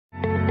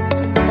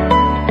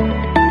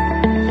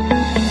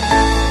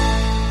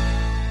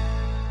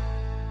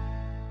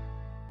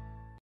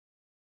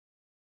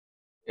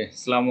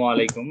আসসালামু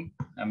আলাইকুম,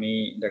 আমি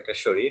ডাক্তার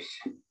শরীফ।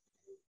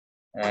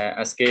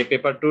 আজকে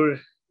পেপার টুর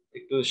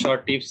একটু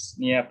শর্ট টিপস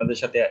নিয়ে আপনাদের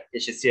সাথে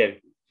এসেছি আর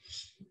কি।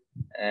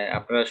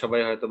 আপনারা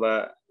সবাই হয়তো বা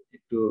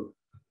একটু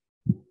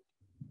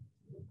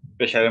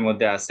প্রেশারের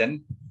মধ্যে আছেন,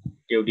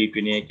 কেউ ডিউটি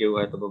নিয়ে, কেউ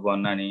হয়তো বা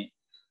বন্যা নিয়ে,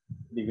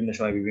 বিভিন্ন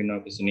সময় বিভিন্ন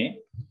কিছু নিয়ে।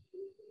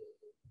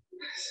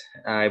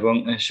 এবং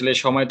আসলে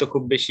সময় তো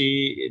খুব বেশি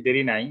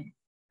দেরি নাই।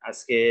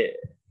 আজকে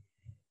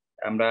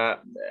আমরা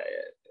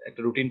একটা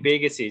রুটিন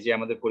পেয়ে গেছি যে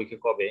আমাদের পরীক্ষা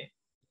কবে।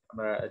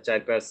 আমরা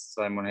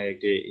 4-5-6 মনে হয়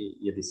একটি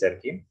ইয়ে দিচ্ছি আর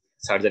কি,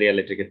 সার্জারি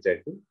রিলেটেড ক্ষেত্রে আর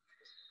কি।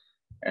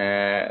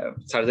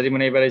 সার্জারি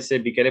মানে এবার এসে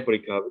বিকেলে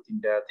পরীক্ষা হবে,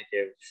 3টা থেকে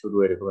শুরু,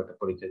 এরকম একটা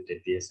পরীক্ষা ডেট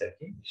দিয়েছে আর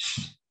কি।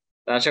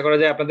 তা আশা করা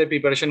যায় আপনাদের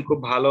প্রিপারেশন খুব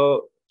ভালো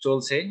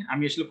চলছে।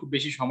 আমি আসলে খুব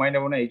বেশি সময়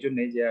নেব না, এই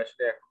জন্যই যে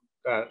আসলে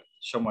এখনকার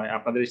সময়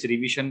আপনাদের এসে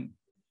রিভিশন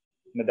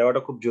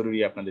দেওয়াটা খুব জরুরি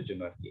আপনাদের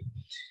জন্য আর কি।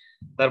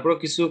 তারপরে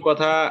কিছু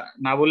কথা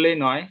না বললেই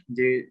নয়,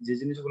 যে যে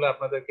জিনিসগুলো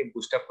আপনাদেরকে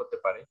বুস্ট আপ করতে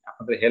পারে,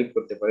 আপনাদের হেল্প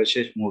করতে পারে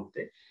শেষ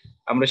মুহূর্তে,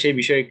 আমরা সেই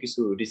বিষয়ে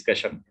কিছু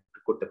ডিসকাশন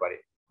করতে পারি।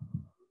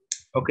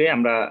 ওকে,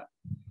 আমরা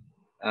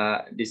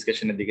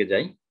ডিসকাশনের দিকে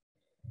যাই।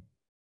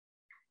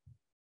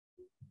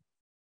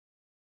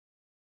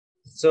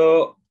 সো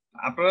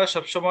আপনারা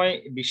সবসময়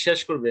বিশ্বাস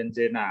করবেন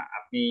যে না,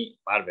 আপনি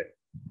পারবেন।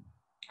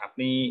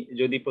 আপনি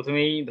যদি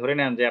প্রথমেই ধরে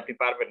নেন যে আপনি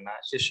পারবেন না,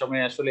 শেষ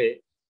সময় আসলে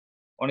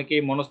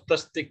অনেকেই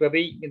মনস্তাত্ত্বিক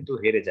ভাবেই কিন্তু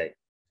হেরে যায়,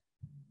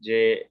 যে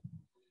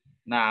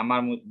না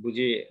আমার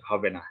বুঝি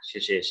হবে না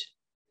শেষে এসে।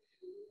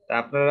 তা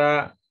আপনারা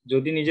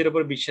যদি নিজের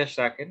উপর বিশ্বাস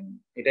রাখেন,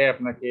 এটাই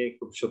আপনাকে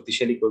খুব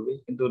শক্তিশালী করবে।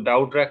 কিন্তু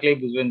ডাউট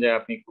রাখলেই বুঝবেন যে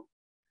আপনি খুব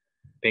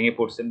ভেঙে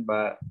পড়ছেন বা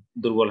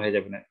দুর্বল হয়ে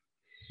যাবেন।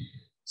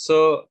 So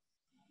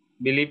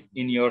believe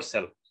in your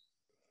self,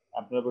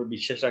 আপনার উপর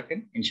বিশ্বাস রাখেন,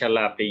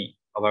 ইনশাল্লাহ আপনি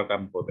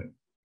ওভারকাম করবেন।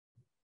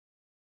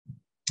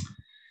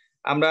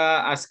 আমরা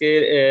আজকে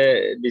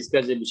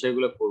ডিসকাস যে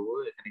বিষয়গুলো করব,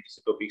 এখানে কিছু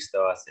টপিকস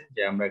দেওয়া আছে,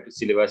 যে আমরা একটু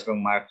সিলেবাস এবং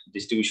মার্ক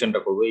ডিস্ট্রিবিউশনটা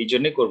করব। এই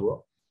জন্যই করব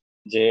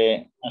যে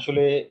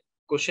আসলে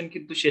কোশ্চেন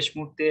কিন্তু শেষ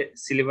মুহূর্তে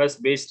সিলেবাস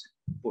বেসড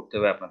পড়তে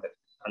হবে আপনাদের।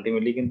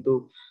 আলটিমেটলি কিন্তু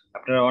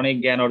আপনারা অনেক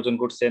জ্ঞান অর্জন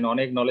করছেন,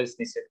 অনেক নলেজ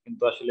নিচ্ছেন,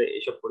 কিন্তু আসলে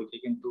এইসব পরীক্ষা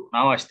কিন্তু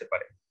নাও আসতে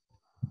পারে,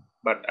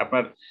 বাট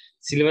আপনার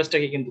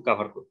সিলেবাসটাকে কিন্তু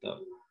কভার করতে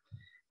হবে।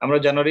 আমরা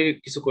জানুয়ারির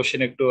কিছু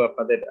কোশ্চেন একটু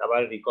আপনাদের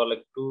আবার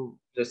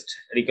জাস্ট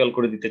রিকল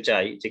করে দিতে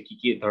চাই, যে কি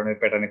কি ধরনের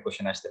প্যাটার্নের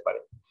কোশ্চেন আসতে পারে।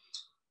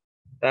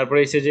 তারপরে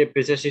এসে যে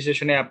প্রেসার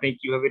সিচুয়েশনে আপনি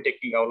কিভাবে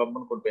টেকনিক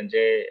অবলম্বন করবেন,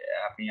 যে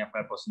আপনি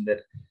আপনার পছন্দের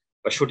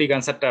বা সঠিক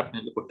আনসারটা আপনি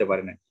করতে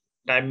পারেন।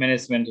 টাইম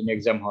ম্যানেজমেন্ট ইন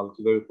এক্সাম হল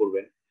কিভাবে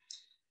করবেন,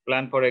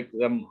 প্ল্যান ফর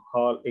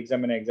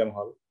এক্সাম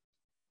হল।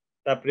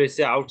 তারপরে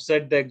এসে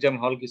আউটসাইড দ্য এক্সাম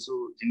হল কিছু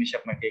জিনিস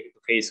আপনাকে কিন্তু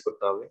ফেস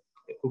করতে হবে,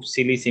 খুব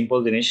সিম্পল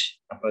জিনিস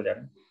আপনারা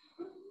জানেন।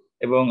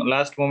 এবং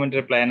লাস্ট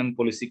মোমেন্টের প্ল্যান এন্ড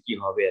পলিসি কি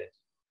হবে আর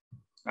কি।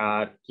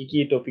 আর কি কি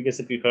টপিক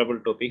আছে, প্রিফারেবল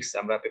টপিকস,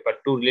 আমরা পেপার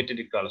 2 রিলেটেড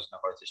একটু আলোচনা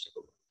করার চেষ্টা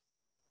করব।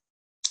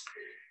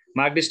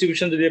 মার্ক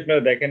ডিস্ট্রিবিউশন যদি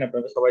আপনারা দেখেন,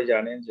 আপনারা সবাই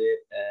জানেন যে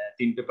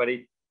 3 পেপারই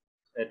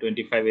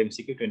 25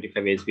 এমসিকিউ,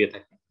 25 এসবিএ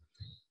থাকে।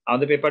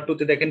 আমাদের পেপার 2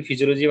 তে দেখেন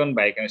ফিজিওলজি এবং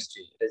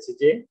বায়োকেমিস্ট্রি, এটা হচ্ছে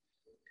যে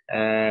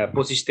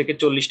 25 থেকে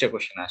 40টা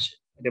কোশ্চেন আসে,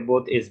 এটা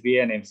বোথ এসবিএ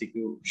এন্ড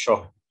এমসিকিউ সহ।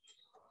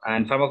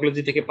 এন্ড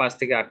ফার্মাকোলজি থেকে 5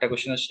 থেকে 8টা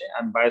কোশ্চেন আসে,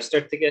 আর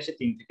বায়োস্ট্যাট থেকে আসে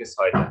 3 থেকে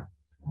 6টা।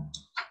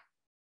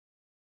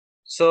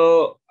 সো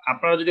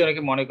আপনারা যদি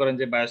অনেকে মনে করেন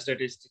যে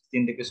বায়োস্ট্যাটিস্টিক্স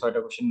 3 থেকে 6টা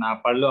কোশ্চেন না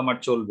পারলেও আমার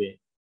চলবে,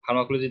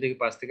 ফার্মাকোলজি থেকে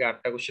 5 থেকে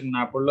 8টা কোশ্চেন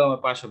না পড়লেও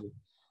আমার পাস হবে,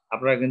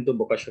 আপনারা কিন্তু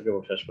বোকাশোকে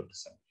বিশ্বাস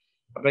করতেছেন।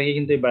 আপনাকে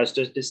কিন্তু এই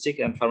বায়োস্ট্যাটিস্টিক্স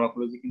এন্ড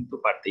ফার্মাকোলজি কিন্তু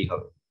পারতেই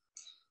হবে।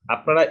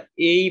 আপনারা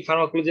এই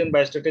ফার্মাকোলজি এন্ড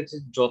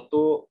বায়োস্ট্যাটিস্টিক্স যত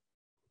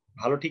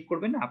ভালো ঠিক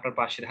করবেন, আপনার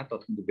পাশের হাত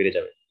তত কিন্তু বেড়ে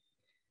যাবে।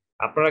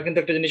 আপনারা কিন্তু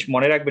একটা জিনিস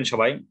মনে রাখবেন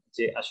সবাই,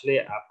 যে আসলে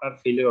আপনার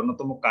ফেলের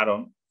অন্যতম কারণ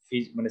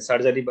মানে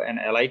সার্জারি বা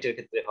অ্যালাইট এর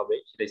ক্ষেত্রে হবে,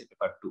 সেটা হচ্ছে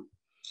পেপার 2।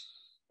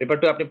 পেপার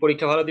 2 আপনি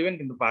পরীক্ষা ভালো দিবেন,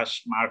 কিন্তু পাস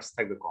মার্কস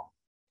থাকবে কম।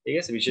 ঠিক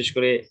আছে, বিশেষ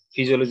করে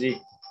ফিজিওলজি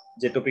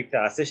যে টপিকটা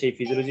আছে, সেই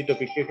ফিজিওলজি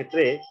টপিকের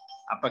ক্ষেত্রে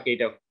আপনাকে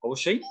এটা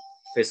অবশ্যই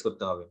ফেস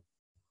করতে হবে।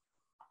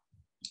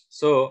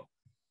 সো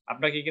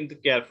আপনাকে কিন্তু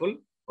কেয়ারফুল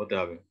হতে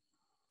হবে।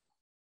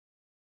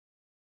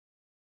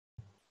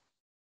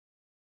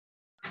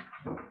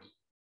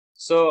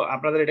 সো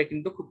আপনাদের এটা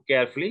কিন্তু খুব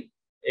কেয়ারফুলি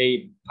এই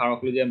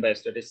ফার্মাকোলজি এন্ড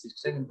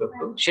বায়োস্ট্যাটিস্টিক্সটা কিন্তু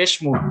একটু শেষ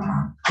মুহূর্তে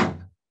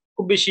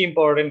খুব বেশি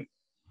ইম্পর্টেন্ট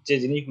যে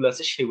জিনিসগুলো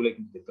আছে সেগুলো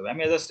কিন্তু দেখতে হবে।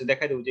 আমি জাস্ট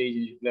দেখাই দেবো যে এই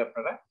জিনিসগুলো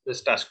আপনারা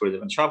জাস্ট টাচ করে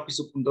যাবেন,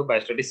 সবকিছু কিন্তু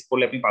বায়োস্ট্যাটিক্স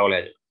পড়লে আপনি পাগল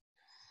হয়ে যাবেন।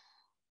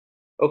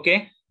 ওকে,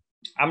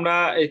 আমরা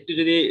একটু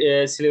যদি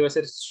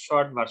সিলেবাসের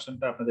শর্ট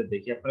ভার্সনটা আপনাদের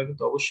দেখি, আপনারা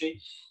কিন্তু অবশ্যই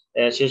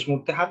শেষ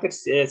মুহূর্তে হাতের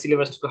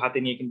সিলেবাস একটু হাতে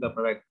নিয়ে কিন্তু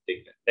আপনারা একটু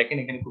দেখবেন। দেখেন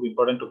এখানে খুব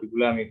ইম্পর্টেন্ট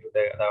টপিকগুলো আমি একটু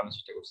দেখানোর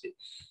চেষ্টা করছি।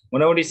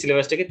 মোটামুটি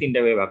সিলেবাসটাকে 3টা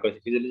ভাগে ভাগ করেছি,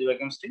 physiology,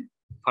 biochemistry,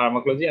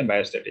 pharmacology and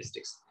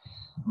biostatistics.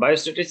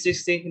 Biostatistics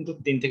থেকে কিন্তু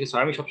 3 থেকে 6,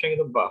 আমি সবসময়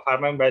কিন্তু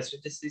ফার্মা এবং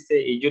বায়োস্ট্যাটিস্টিক্স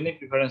এই জন্যই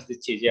প্রিফারেন্স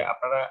দিচ্ছি যে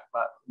আপনারা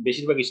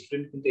বেশিরভাগ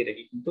স্টুডেন্ট কিন্তু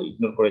এটাকে কিন্তু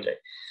ইগনোর করে যায়।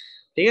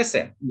 ঠিক আছে,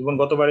 যেমন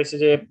গতবার এসে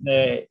যে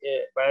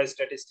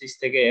বায়োস্ট্যাটিস্টিক্স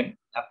থেকে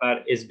আপনার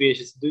এসবি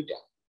এসেছে 2টা,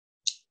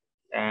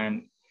 এন্ড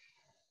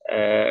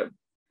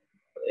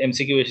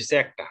এমসিকিউ এসেছে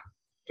একটা,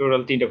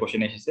 টোটাল 3টা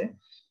কোশ্চেন এসেছে।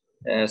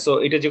 সো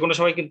এটা যে কোনো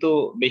সময় কিন্তু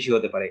বেশি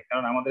হতে পারে,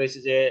 কারণ আমাদের এসে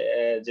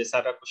যে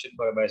স্যাররা কোশ্চেন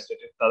করে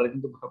বায়োস্ট্যাটের, তাদের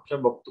কিন্তু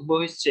সবসময় বক্তব্য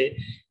হচ্ছে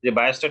যে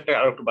বায়োস্ট্যাটটা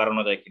আরো একটু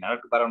বাড়ানো যায় কিনা, আরো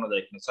একটু বাড়ানো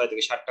যায় কিনা, 6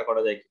 থেকে 7টা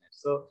করা যায় কিনা।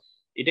 সো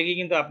এটাকে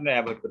কিন্তু আপনি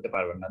অ্যাভয়েড করতে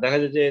পারবেন না। দেখা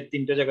যায় যে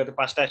 3টা জায়গাতে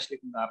 5টা আসলে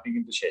কিন্তু আপনি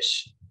কিন্তু শেষ।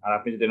 আর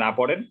আপনি যদি না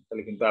পড়েন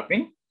তাহলে কিন্তু আপনি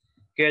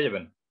কি হয়ে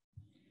যাবেন,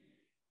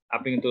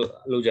 আপনি কিন্তু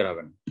লুজার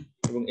হবেন,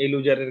 এবং এই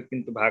লুজারের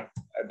কিন্তু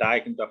দায়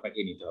কিন্তু আপনাকে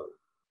নিতে হবে।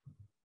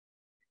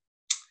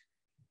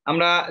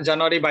 আমরা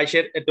জানুয়ারি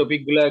 22-এর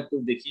টপিক গুলো একটু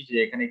দেখি, যে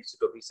এখানে কিছু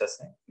টপিকস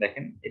আছে।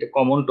 দেখেন, এটা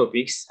কমন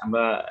টপিকস,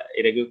 আমরা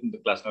এর আগেও কিন্তু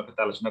ক্লাস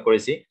নোটে আলোচনা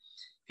করেছি।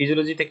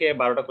 ফিজিওলজি থেকে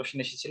 12টা কোশ্চেন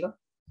এসেছিল,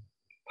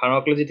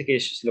 ফার্মাকোলজি থেকে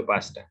এসেছিল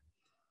 5টা,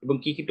 এবং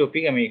কি কি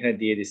টপিক আমি এখানে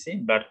দিয়ে দিছি।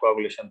 ব্লাড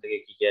কোয়াগুলেশন থেকে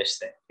কি কি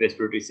আসছে,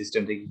 রেসপিরেটরি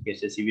সিস্টেম থেকে কি কি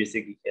আসছে, সিবিএস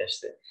থেকে কি কি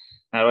আসছে,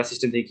 নার্ভাস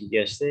সিস্টেম থেকে কি কি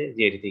আসছে,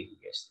 জিআইটি থেকে কি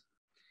কি আসছে।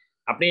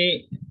 আপনি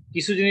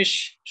কিছু জিনিস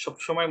সব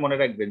সময় মনে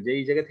রাখবেন যে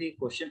এই জায়গা থেকে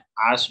কোশ্চেন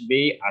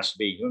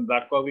আসবেই। যেমন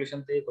ব্লাড কোয়াগুলেশন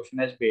থেকে কোশ্চেন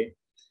আসবে,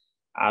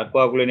 আর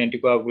কোয়াগুলেন্ট,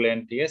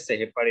 অ্যান্টিকোয়াগুলেন্ট, ঠিক আছে,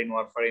 হেপারিন,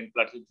 ওয়ারফারিন,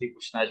 প্লাটিলেট থেকে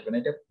কোশ্চেন আসবে না,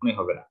 এটা মনে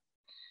হবে না।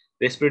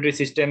 রেসপিরেটরি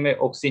সিস্টেমে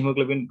অক্সি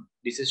হিমোগ্লোবিন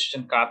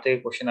ডিসোসিয়েশন কার থেকে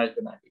কোশ্চেন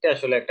আসবে না, এটা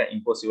আসলে একটা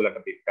ইম্পসিবল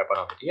একটা ব্যাপার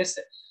হবে, ঠিক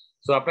আছে।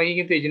 সো আপনাকে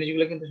কিন্তু এই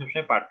জিনিসগুলো কিন্তু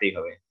সবসময় পারতেই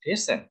হবে, ঠিক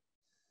আছে।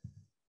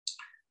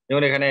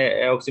 যেমন এখানে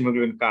অক্সি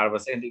হিমোগ্লোবিন কার্ভ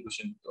আছে, এখান থেকে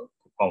কোশ্চেন তো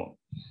খুব কমন।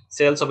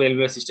 সেলস অফ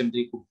এলভিয়ার সিস্টেম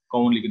থেকে খুব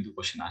কমনলি কিন্তু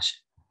কোশ্চেন আসে।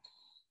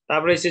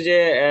 তারপরে হচ্ছে যে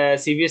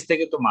সিবিএস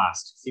থেকে তো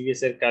মাস্ট,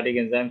 সিবিএস এর কার্ডিক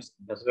এনজাইমস,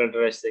 ভ্যাসকুলার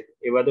ইন্টারেস্ট থেকে,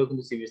 এবারেও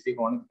কিন্তু সিবিএস থেকে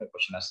অনেক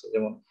কোশ্চেন আসছে,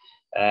 যেমন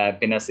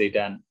ভেনাস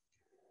রিটার্ন,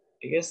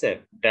 ঠিক আছে,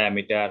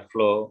 ডায়ামিটার,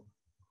 ফ্লো,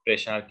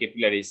 প্রেসার,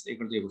 ক্যাপিলারিস,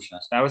 এগুলো থেকে কোশ্চেন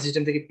আসে। নার্ভাস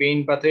সিস্টেম থেকে পেইন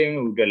পাথওয়ে এবং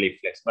উডার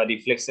রিফ্লেক্স বা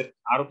রিফ্লেক্সের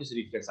আরো কিছু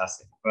রিফ্লেক্স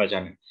আছে, আপনারা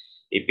জানেন।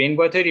 এই পেইন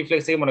পাথওয়ে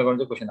রিফ্লেক্স থেকে মনে করেন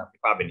যে কোশ্চেন আপনি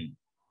পাবেনই,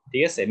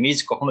 ঠিক আছে, মিস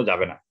কখনো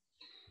যাবে না।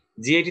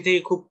 জিআইটি থেকে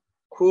খুব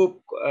খুব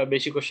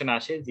বেশি কোশ্চেন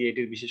আসে,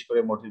 জিআইটির বিশেষ করে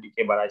মোটিলিটি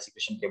কে বাড়ায়,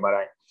 সিকুয়েশন কে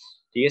বাড়ায়,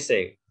 ঠিক আছে,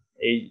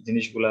 এই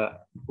জিনিসগুলা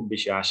খুব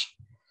বেশি আসে।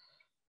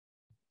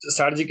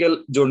 সার্জিক্যাল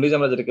জন্ডিস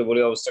আমরা যেটাকে বলি,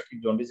 অবস্ট্রাকটিভ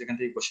জন্ডিস, এখান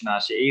থেকে কোশ্চেন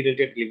আসে। এই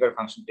রিলেটেড লিভার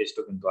ফাংশন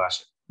টেস্টও কিন্তু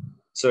আসে।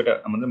 সো এটা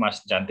আমাদের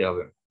মাস্ট জানতে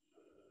হবে।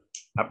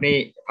 আপনি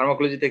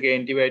ফার্মাকোলজি থেকে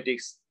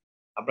অ্যান্টিবায়োটিক্স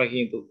আপনাকে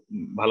কিন্তু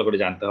ভালো করে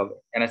জানতে হবে।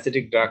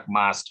 Anaesthetic drug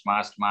must.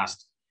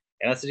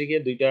 অ্যানাস্থেটিকে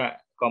 2টা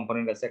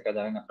কম্পোনেন্ট আছে, একটা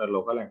জানেন আপনার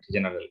লোকাল, একটা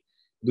জেনারেল।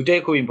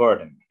 দুটাই খুব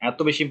ইম্পর্টেন্ট, এত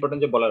বেশি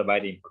ইম্পর্টেন্ট যে বলার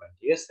বাইরে ইম্পর্টেন্ট,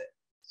 ঠিক আছে।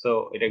 সো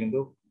এটা কিন্তু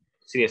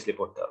সিরিয়াসলি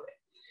পড়তে হবে।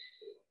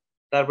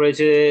 তারপরে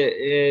হচ্ছে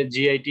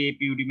জিআইটি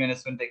পিউডি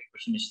ম্যানেজমেন্ট থেকে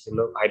কোশ্চেন এসেছিল।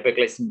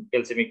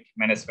 হাইপারক্যালসেমিক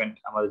ম্যানেজমেন্ট,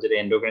 আমাদের যেটা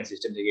এন্ডোক্রাইন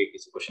সিস্টেম থেকে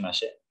কিছু কোশ্চেন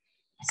আসে।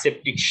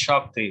 সেপটিক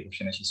শক থেকে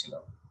কোশ্চেন এসেছিল।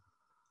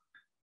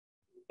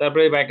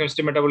 তারপরে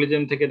বায়োকেমিস্ট্রি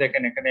মেটাবলিজম থেকে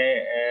দেখেন, এখানে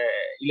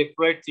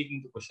ইলেকট্রোলাইট থেকে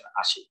কিন্তু কোশ্চেন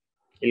আসে।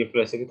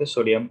 ইলেকট্রোলাইট থেকে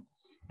সোডিয়াম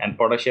এন্ড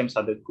পটাশিয়াম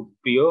তাদের খুব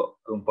প্রিয়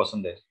এবং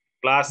পছন্দের,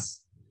 প্লাস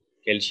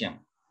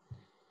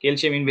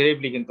ক্যালসিয়াম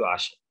ইনভেরিয়েবলি কিন্তু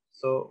আসে।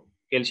 সো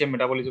ক্যালসিয়াম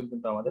মেটাবলিজম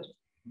কিন্তু আমাদের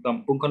একদম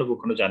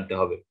পুঙ্খানুপুঙ্খানু জানতে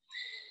হবে।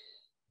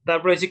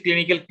 তারপরে হচ্ছে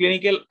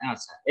ক্লিনিক্যাল,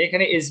 আচ্ছা,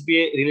 এখানে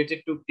SBA related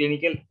to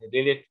clinical,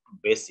 related to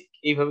basic,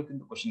 এইভাবে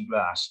কিন্তু কোশ্চেনগুলো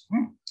আসে।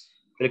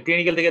 তাহলে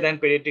ক্লিনিক্যাল থেকে দেখেন,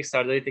 পেডিয়াট্রিক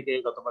সার্জারি থেকে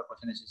গতবার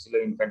কোশ্চেন এসেছিল,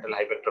 ইনফ্যান্টাইল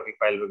হাইপারট্রফিক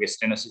পাইলোরিক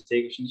স্টেনোসিস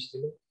থেকে কোশ্চেন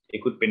এসেছিল,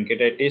 একুট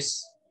পেনকিটাইটিস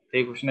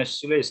থেকে কোশ্চেন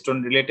এসেছিল, স্টোন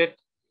রিলেটেড,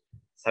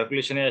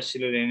 সার্কুলেশনে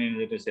আসছিল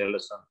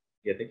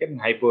ইয়ে থেকে,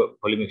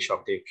 হাইপোভলিমিক শক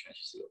থেকে কোশ্চেন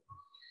এসেছিল।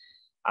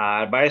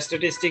 আর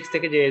বায়োস্ট্যাটিস্টিক্স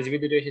থেকে যে এসবি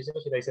দুটো এসেছিল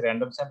সেটা হচ্ছে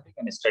random sampling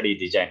and study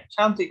design.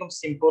 সাধারণত এরকম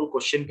সিম্পল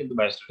কোশ্চেন কিন্তু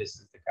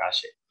বায়োস্ট্যাটিস্টিক্স থেকে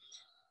আসে,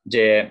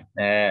 যে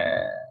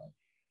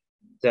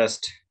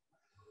জাস্ট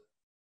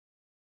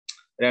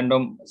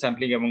র্যান্ডম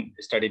স্যাম্পলিং এবং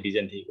স্টাডি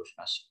ডিজাইন থেকে কোশ্চেন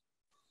আসে।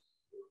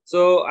 সো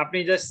আপনি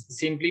জাস্ট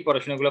সিম্পলি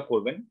পড়াশোনাগুলো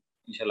করবেন,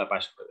 ইনশাআল্লাহ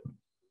পাস করে দেবেন।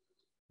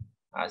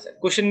 আচ্ছা,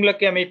 কোশ্চেন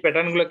গুলোকে আমি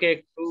প্যাটার্ন গুলোকে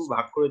একটু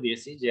ভাগ করে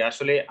দিয়েছি, যে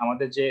আসলে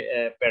আমাদের যে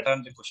প্যাটার্ন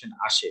যে কোশ্চেন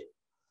আসে,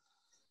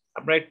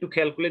 আপনারা একটু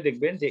খেয়াল করে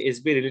দেখবেন যে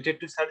SB related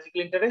to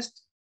surgical interest,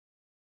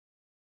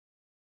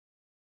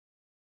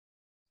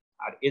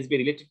 R SB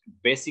related to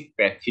basic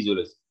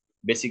physiology,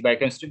 basic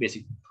biochemistry,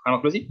 basic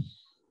pharmacology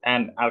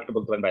and আরেকটা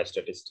বলতে পারেন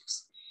বায়োস্ট্যাটিস্টিক্স।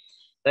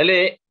 তাহলে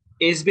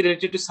SB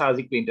related to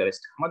surgical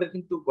interest আমাদের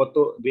কিন্তু গত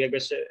 2-1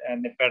 বছর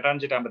প্যাটার্ন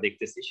যেটা আমরা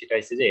দেখতেছি সেটা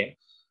হচ্ছে যে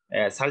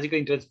সার্জিক্যাল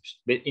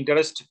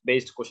ইন্টারেস্ট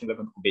বেসড কোশ্চেনগুলো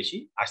কিন্তু খুব বেশি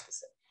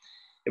আসতেছে।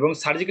 এবং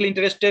সার্জিক্যাল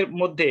ইন্টারেস্টের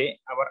মধ্যে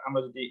আবার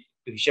আমরা যদি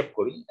একটু হিসাব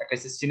করি, একটা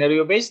হচ্ছে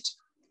সিনারিও বেসড,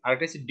 আর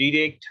একটা হচ্ছে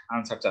ডিরেক্ট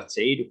আনসার চাচ্ছে,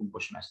 এইরকম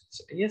কোশ্চেন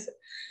আসতেছে, ঠিক আছে।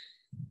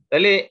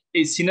 তাহলে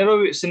এই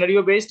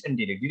সিনারিও বেসড এন্ড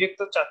ডিরেক্ট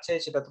তো চাচ্ছে,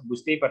 সেটা তো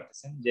বুঝতেই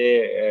পারতেছেন যে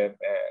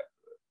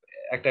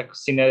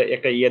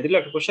একটা দিল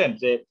একটা কোশ্চেন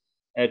যে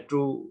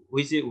true,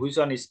 which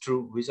one is true,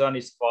 which one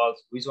is false,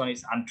 which one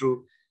is untrue,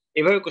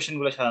 এভাবে কোশ্চেন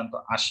গুলো সাধারণত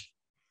আসে।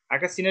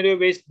 একটা সিনারিও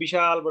বেসড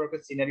বিশাল বড় একটা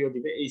সিনারিও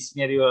দিবে, এই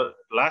সিনারিওর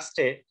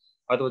লাস্টে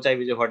হয়তো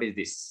চাইবে যে হোয়াট ইজ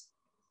দিস,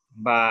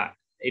 বা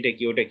এটা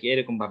কি ওটা কি,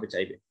 এরকম ভাবে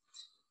চাইবে।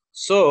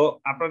 সো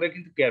আপনাদের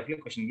কিন্তু কেয়ারফুলি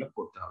কোশ্চেন গুলো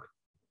পড়তে হবে।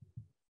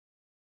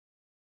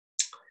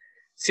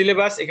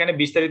 সিলেবাস, এখানে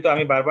বিস্তারিত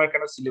আমি বারবার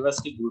কেন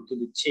সিলেবাসকে গুরুত্ব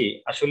দিচ্ছি,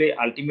 আসলে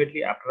আলটিমেটলি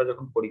আপনারা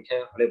যখন পরীক্ষা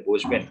হলে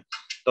বসবেন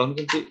তখন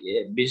কিন্তু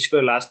বিশেষ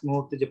করে লাস্ট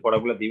মুহূর্তে যে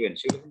পড়াগুলো দিবেন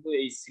সেগুলো কিন্তু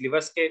এই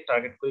সিলেবাসকে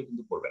টার্গেট করে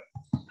কিন্তু পড়বেন।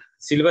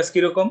 সিলেবাস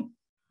কিরকম,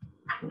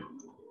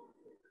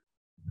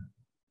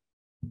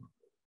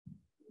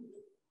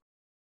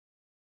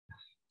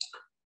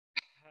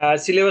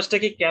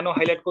 সিলেবাসটাকে কেন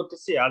হাইলাইট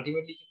করতেছি,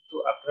 আলটিমেটলি কিন্তু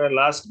আপনারা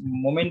লাস্ট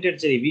মোমেন্টের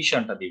যে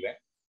রিভিশনটা দিবেন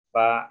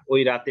বা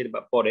ওই রাতের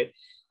বা পরে,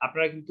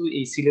 আপনারা কিন্তু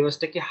এই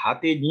সিলেবাসটাকে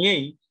হাতে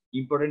নিয়েই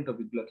ইম্পর্টেন্ট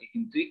টপিকগুলোকে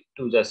কিন্তু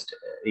একটু জাস্ট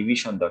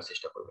রিভিশন দেওয়ার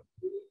চেষ্টা করবেন।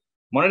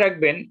 মনে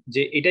রাখবেন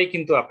যে এটাই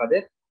কিন্তু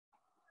আপনাদের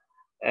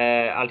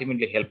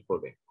আলটিমেটলি হেল্প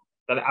করবে।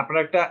 তাহলে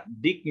আপনারা একটা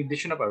দিক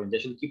নির্দেশনা পাবেন যে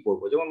আসলে কি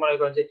পড়বো। যেমন মনে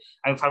করেন যে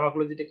আমি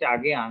ফার্মাকোলজিটাকে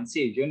আগে আনছি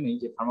এই জন্যই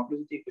যে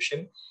ফার্মাকোলজিতে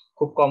কোশ্চেন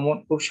খুব কমন,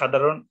 খুব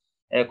সাধারণ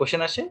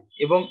কোশ্চেন আসে,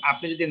 এবং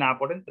আপনি যদি না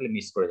পড়েন তাহলে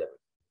মিস করে যাবেন।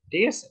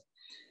 ঠিক আছে,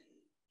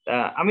 তা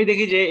আমি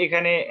দেখি যে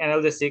এখানে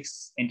analgesics,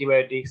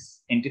 antibiotics,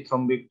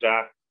 অ্যান্টিথ্রম্বিক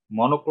drug,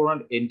 monoclonal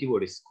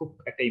antibodies খুব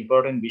একটা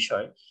ইম্পর্টেন্ট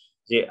বিষয়,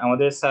 যে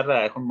আমাদের স্যাররা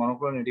এখন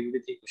মনোক্লোনাল অ্যান্টিবডি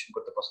থেকে কোশ্চেন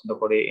করতে পছন্দ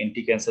করে,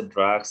 অ্যান্টি ক্যান্সার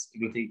ড্রাগস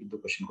এগুলো থেকে কিন্তু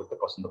কোশ্চেন করতে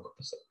পছন্দ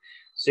করতেছে।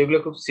 সেগুলো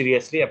খুব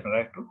সিরিয়াসলি আপনারা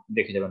একটু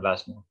দেখে যাবেন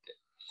লাস্ট মুহূর্তে।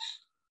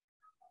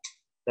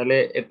 তাহলে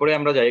এরপরে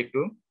আমরা যাই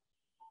একটু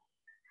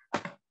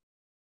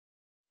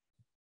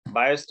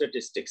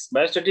বায়োস্ট্যাটিস্টিক্স।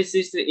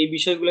 বায়োস্ট্যাটিস্টিক্স এই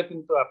বিষয়গুলো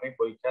কিন্তু আপনি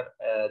পরীক্ষার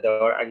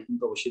দেওয়ার আগে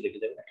কিন্তু অবশ্যই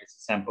দেখে যাবেন।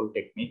 Sample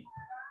technique,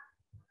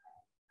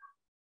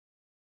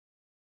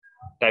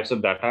 types of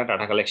data,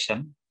 data collection,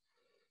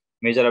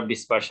 measure of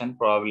dispersion,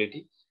 probability,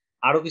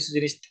 আরো কিছু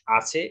জিনিস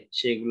আছে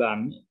সেগুলো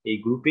আমি এই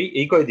গ্রুপেই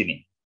এই কয়দিনই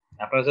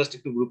আপনারা জাস্ট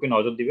একটু গ্রুপে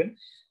নজর দিবেন।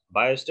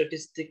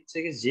 বায়োস্ট্যাটিস্টিক্স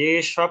থেকে যে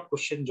সব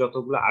কোশ্চেন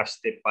যতগুলো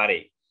আসতে পারে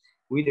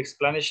উইথ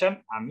এক্সপ্লানেশন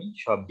আমি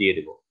সব দিয়ে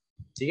দেব।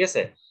 ঠিক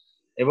আছে,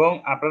 এবং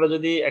আপনারা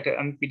যদি একটা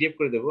আমি পিডিএফ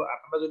করে দেবো,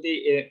 আপনারা যদি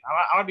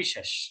আমার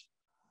বিশ্বাস,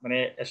 মানে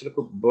আসলে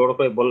খুব বড়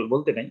করে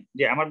বলতে নাই,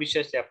 যে আমার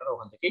বিশ্বাস যে আপনারা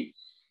ওখান থেকেই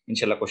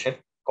ইনশাল্লাহ কোশ্চেন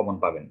কমন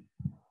পাবেন।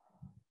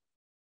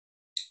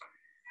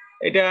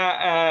 এটা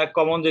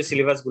কমন যে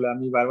সিলেবাস গুলো,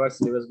 আমি বারবার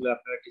সিলেবাস গুলো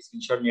আপনারা একটা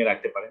স্ক্রিনশট নিয়ে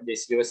রাখতে পারেন, যে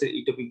সিলেবাসের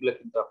এই টপিক গুলো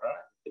কিন্তু আপনারা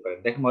দেখতে পারেন।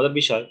 দেখেন মজার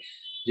বিষয়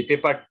যে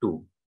পেপার 2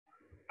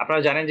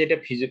 আপনারা জানেন যে এটা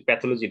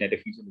প্যাথোলজি না, এটা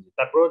ফিজিওলজি,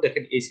 তারপরেও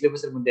দেখেন এই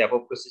সিলেবাসের মধ্যে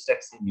অ্যাপোপ্টোসিস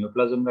রাখছে,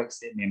 নিওপ্লাজম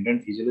রাখছে, মেমব্রেন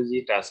ফিজিওলজি,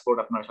 ট্রান্সপোর্ট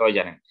আপনারা সবাই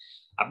জানেন।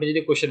 আপনি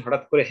যদি কোশ্চেন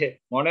হঠাৎ করে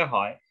মনে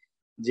হয়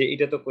যে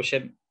এটা তো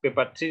কোশ্চেন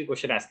পেপার 3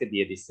 কোশ্চেন আজকে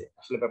দিয়ে দিচ্ছে,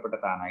 আসলে ব্যাপারটা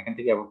তা না, এখান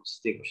থেকে অ্যাপোপ্টোসিস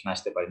থেকে কোশ্চেন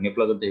আসতে পারে,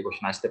 নিওপ্লাজম থেকে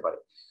কোশ্চেন আসতে পারে।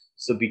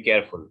 So be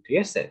careful. ঠিক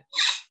আছে,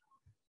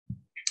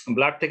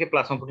 ব্লাড থেকে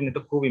প্লাজমা প্রোটিন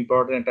এটা খুব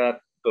ইম্পর্টেন্ট একটা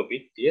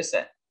টপিক। ঠিক আছে,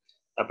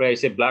 তারপরে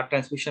এসে ব্লাড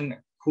ট্রান্সমিশন,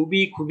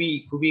 খুবই খুবই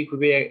খুবই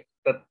খুবই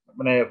একটা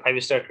মানে 5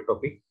 স্টার একটা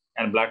টপিক।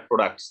 এন্ড ব্লাড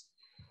প্রোডাক্টস,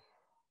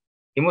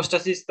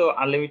 হিমোস্টাসিস তো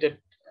আনলিমিটেড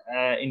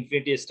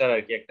ইনফিনিটি স্টার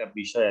আর কি একটা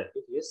বিষয় আর কি।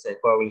 ঠিক আছে,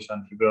 কোয়াগুলেশন,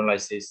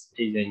 ফিব্রিনোলাইসিস,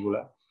 এই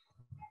জিনিসগুলা।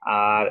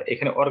 আর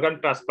এখানে অর্গান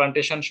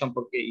ট্রান্সপ্লান্টেশন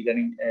সম্পর্কে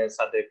ইদানিং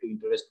স্যারদের একটু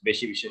ইন্টারেস্ট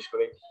বেশি, বিশেষ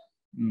করে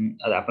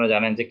আর আপনারা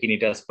জানেন যে কিডনি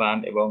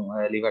ট্রান্সপ্লান্ট এবং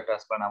লিভার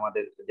ট্রান্সপ্লান্ট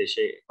আমাদের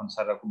দেশে এখন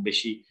স্যাররা খুব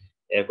বেশি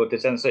করতে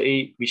চান। তো এই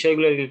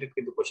বিষয়গুলো রিলেটেড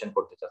কিন্তু কোশ্চেন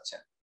করতে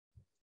চাচ্ছেন।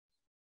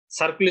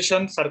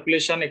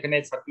 সার্কুলেশন, এখানে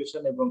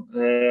সার্কুলেশন এবং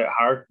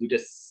হার্ট দুইটা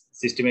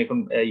সিস্টেমে এখন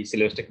এই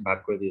সিলেবাসটাকে ভাগ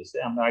করে দিয়েছে।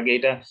 আমরা আগে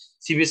এটা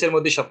সিবিএস এর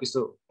মধ্যে সবকিছু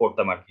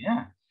পড়তাম আর কি।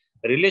 হ্যাঁ,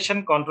 রিলেশন,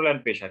 কন্ট্রোল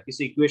এন্ড প্রেশার,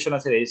 কিছু ইকুয়েশন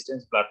আছে,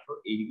 রেজিস্ট্যান্স, ব্লাড ফ্লো,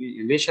 এই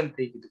রিলেশন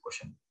থেকে কিন্তু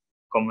কোশ্চেন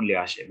কমনলি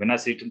আসে।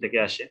 ভেনাস রিটার্ন থেকে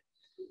আসে,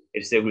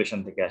 এর রেগুলেশন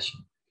থেকে আসে।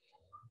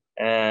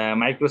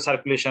 মাইক্রো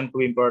সার্কুলেশন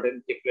খুব important,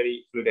 capillary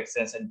fluid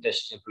exchange and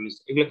interstitial fluid,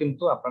 এগুলো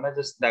কিন্তু আপনারা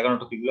জাস্ট দাগানো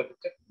টপিকগুলো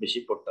ক্ষেত্রে বেশি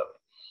পড়তে হবে।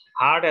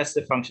 Heart as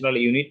a functional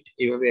unit,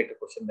 এইভাবে একটা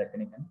কোশ্চেন দেখেন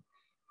এখানে।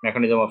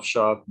 Mechanism of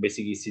shock,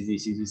 basic ECG,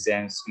 ECG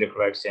sense, left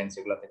right sense,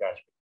 এগুলো থেকে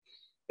আসবে।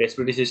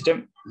 Respiratory system,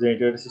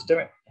 জেনিটরি system,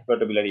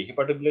 হেপাটোবিলারি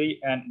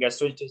and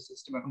gastrointestinal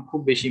system এখন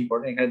খুব বেশি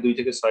ইম্পর্টেন্ট। এখানে 2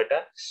 থেকে 6টা,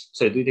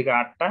 সরি 2 থেকে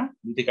 8টা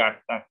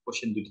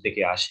কোশ্চেন দুটি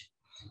থেকে আসে।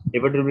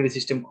 হেপাটোবিলারি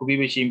সিস্টেম খুবই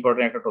বেশি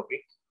ইম্পর্টেন্ট একটা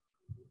টপিক,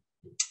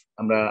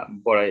 আমরা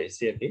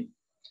পড়াইছি আর কি।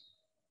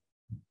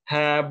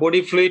 হ্যাঁ,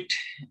 বডি ফ্লুইড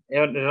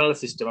রেনাল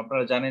সিস্টেম,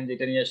 আপনারা জানেন যে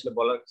এটা নিয়ে আসলে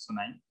বলার কিছু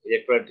নাই।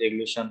 ইলেকট্রোলাইট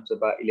রেগুলেশন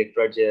বা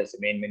ইলেকট্রোলাইট যে আছে,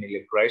 মেইন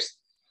ইলেকট্রোলাইটস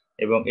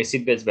এবং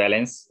অ্যাসিড বেস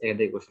ব্যালেন্স, এখান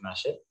থেকে কোশ্চেন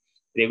আসে।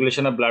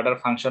 রেগুলেশন অফ ব্লাডার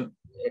ফাংশন,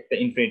 একটা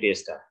ইনফিনিটি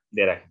স্টার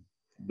দিয়ে রাখেন।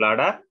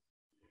 ব্লাডার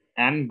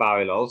অ্যান্ড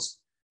বাওয়েল অলসো,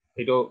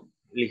 এটাও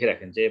লিখে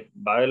রাখেন যে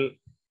বাওয়েল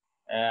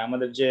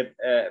আমাদের যে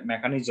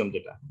মেকানিজম,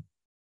 যেটা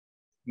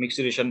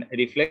মিক্সুরেশন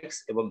রিফ্লেক্স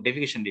এবং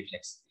ডেফিকেশন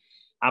রিফ্লেক্স,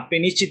 আপনি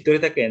নিশ্চিত ধরে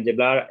থাকেন যে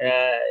ব্লাড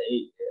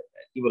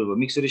কি বলবো,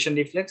 মিক্সুরেশন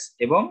রিফ্লেক্স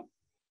এবং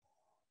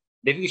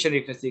ডেফিকেশন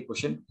রিফ্লেক্স এই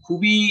কোশ্চেন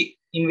খুবই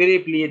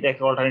ইনভেরিয়েবলি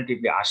দেখে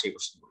অল্টারনেটিভলি আসে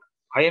কোশ্চেনগুলো,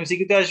 হয়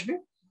এমসিকিউ তে আসবে,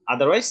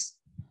 আদারওয়াইজ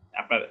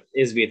আপনার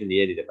এসবিএ তে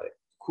দিয়ে দিতে পারে।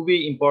 খুবই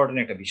ইম্পর্টেন্ট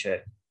একটা বিষয়।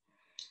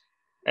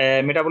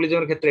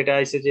 মেটাবলিজমের ক্ষেত্রে এটা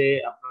আছে যে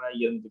আপনারা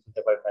ইয়ের মধ্যে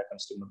ফেলতে পারেন,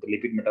 প্যাকেন্সটির মধ্যে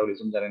লিপিড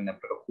মেটাবলিজম জানেন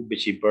আপনারা, খুব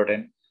বেশি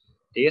ইম্পর্টেন্ট।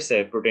 ঠিক আছে,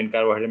 প্রোটিন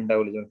কার্বোহাইড্রেট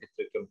মেটাবলিজমের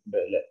ক্ষেত্রে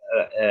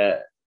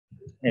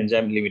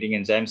এনজাইম লিমিটিং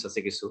এনজাইমস আছে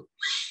কিছু,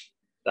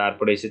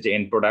 তারপরে এসে যে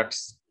এন্ড প্রোডাক্টস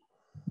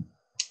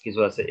কিছু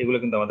আছে, এগুলো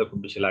কিন্তু আমাদের খুব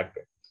বেশি লাগবে।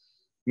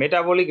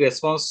 মেটাবলিক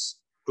রেসপন্স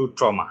টু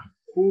ট্রমা,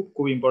 খুব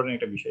খুব ইম্পর্টেন্ট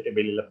একটা বিষয়, এটা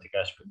বেলি ল্যাব থেকে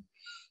আসবে।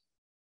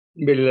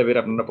 বেলি ল্যাবের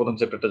আপনারা প্রথম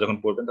চ্যাপ্টারটা যখন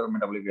পড়বেন তখন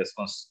মেটাবলিক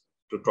রেসপন্স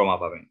টু ট্রমা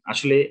পাবেন।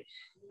 আসলে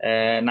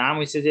নাম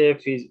হচ্ছে যে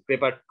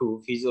পেপার 2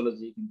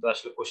 ফিজিওলজি, কিন্তু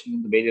আসলে কোশ্চেন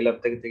কিন্তু বেলি ল্যাব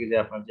থেকে যে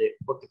আপনার যে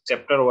প্রত্যেক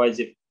চ্যাপ্টার ওয়াইজ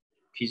যে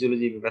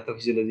ফিজিওলজি,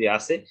 প্যাথোফিজিওলজি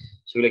আছে,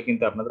 সেগুলো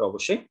কিন্তু আপনাদের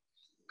অবশ্যই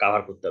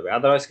কভার করতে হবে,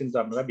 আদারওয়াইজ কিন্তু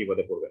আপনারা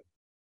বিপদে পড়বেন।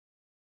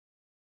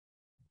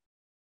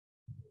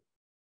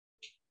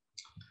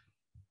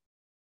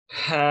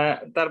 হ্যাঁ,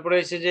 তারপরে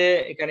এসে যে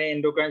এখানে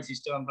এন্ডোক্রাইন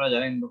সিস্টেম, আপনারা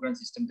জানেন এন্ডোক্রাইন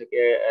সিস্টেম থেকে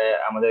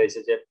আমাদের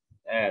এসে যে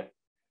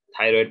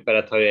থাইরয়েড,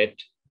 প্যারাথাইরয়েড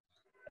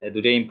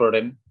দুটোই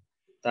ইম্পর্টেন্ট।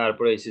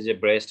 তারপরে এসে যে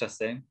ব্রেস্ট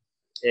আছে,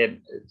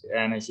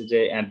 এসে যে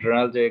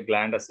অ্যাড্রেনাল যে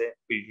গ্ল্যান্ড আছে,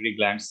 পিটুইটারি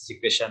গ্ল্যান্ড,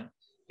 সিক্রেশন,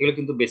 এগুলো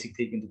কিন্তু বেসিক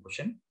থেকে কিন্তু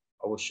কোশ্চেন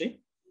অবশ্যই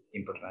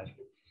ইম্পর্টেন্ট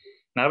আসবে।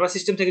 নার্ভাস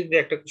সিস্টেম থেকে যদি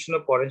একটা কোশ্চেন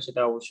পড়েন,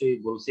 সেটা অবশ্যই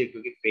বলছি একটু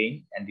কি পেইন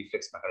এন্ড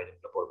রিফ্লেক্স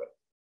মেকানিজমটা পড়বেন,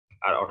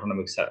 আর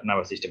অটোনমিক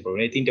নার্ভাস সিস্টেম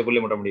পড়বেন। এই তিনটে বললে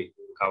মোটামুটি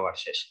খাওয়ার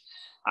শেষ।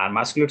 আর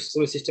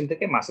মাসকুলার সিস্টেম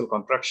থেকে মাসল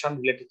কন্ট্রাকশন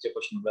রিলেটেড যে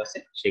কোশ্চেনগুলো আছে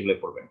সেগুলো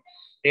পড়বেন।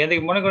 এখান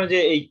থেকে মনে করেন যে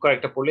এই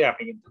কয়েকটা পড়লে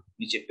আপনি কিন্তু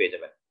নিচে পেয়ে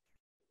যাবেন।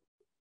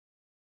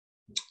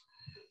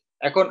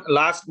 এখন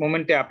লাস্ট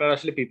মোমেন্টে আপনার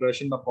আসলে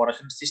প্রিপারেশন বা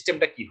পড়াশোনার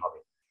সিস্টেমটা কি হবে।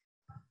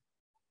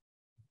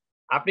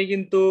 আপনি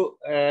কিন্তু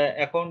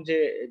এখন যে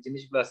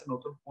জিনিসগুলো আছে,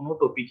 নতুন কোনো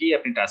টপিকই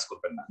আপনি টাচ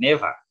করবেন না,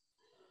 নেভার।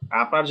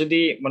 আপনার যদি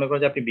মনে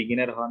করেন যে আপনি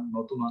বিগিনার হন,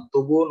 নতুন হন,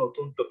 তবুও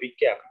নতুন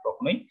টপিককে আপনি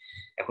কখনোই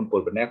এখন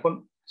পড়বেন না। এখন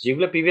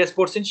যেগুলো প্রিভিয়াস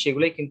পড়ছেন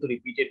সেগুলোই কিন্তু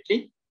রিপিটেডলি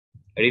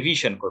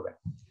রিভিশন করবেন।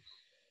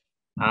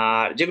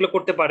 আর যেগুলো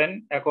করতে পারেন,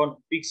 এখন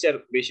পিকচার,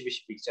 বেশি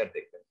বেশি পিকচার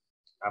দেখবেন।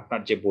 আপনার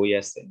যে বই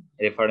আছে,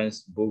 রেফারেন্স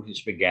বুক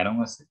হিসেবে জ্ঞানম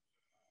আছে,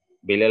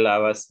 বেলে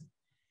লাভ আছে,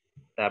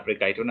 তারপরে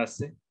গাইটন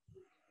আছে,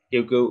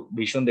 কেউ কেউ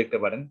ভীষণ দেখতে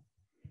পারেন।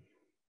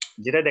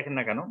 যেটা দেখেন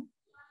না কেন,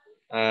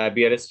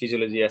 বিআরএস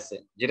ফিজিওলজি আছে,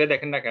 যেটা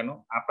দেখেন না কেন,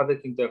 আপনাদের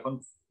কিন্তু এখন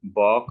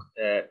বক,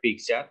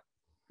 picture,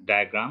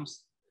 diagrams,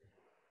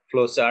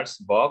 flow charts,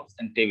 box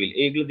and table,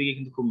 এইগুলো দিকে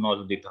কিন্তু খুব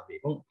নজর দিতে হবে।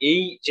 এবং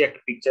এই যে একটা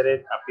পিকচারের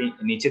আপনি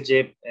নিচের যে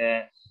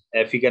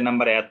ফিগার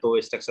নাম্বার এত,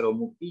 স্ট্রাকচার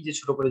অমুক, এই যে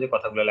ছোট করে যে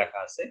কথাগুলো লেখা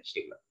আছে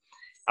সেগুলো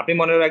আপনি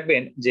মনে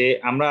রাখবেন। যে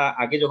আমরা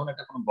আগে যখন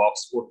একটা কোনো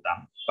বক্স করতাম,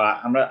 বা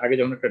আমরা আগে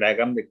যখন একটা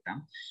ডায়াগ্রাম দেখতাম,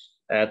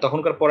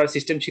 তখনকার পড়ার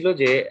সিস্টেম ছিল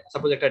যে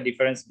সাপোজ একটা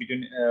ডিফারেন্স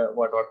বিটুইন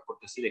ওয়াট ওয়াট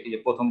করতেছি, দেখি যে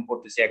প্রথম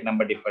পড়তেছি 1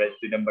 number difference,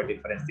 2 number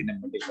difference, 3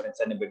 number difference,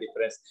 4 number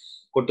difference,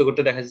 করতে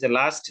করতে দেখা যাচ্ছে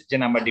লাস্ট যে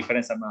নাম্বার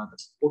ডিফারেন্স আমরা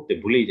পড়তে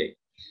ভুলেই যাই।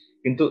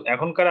 কিন্তু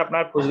এখনকার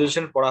আপনার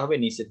প্রেজেন্টেশন পড়া হবে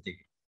নিচের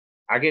থেকে।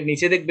 আগে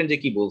নিচে দেখবেন যে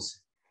কি বলছে,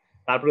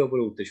 তারপরে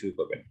উপরে উঠতে শুরু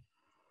করবেন।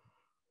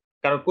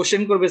 কারণ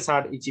কোশ্চেন করবে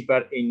স্যার এই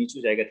চিপার এই নিচু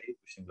জায়গা থেকে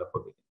কোশ্চেন গুলো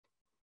করবে।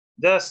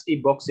 জাস্ট এই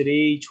বক্সের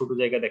এই ছোট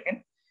জায়গা দেখেন,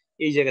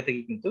 এই জায়গা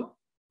থেকে কিন্তু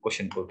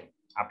কোশ্চেন করবে।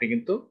 আপনি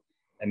কিন্তু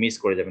মিস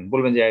করে যাবেন,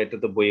 বলবেন যে এটা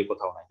তো বইয়ে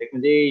কোথাও নাই। দেখবেন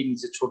যে এই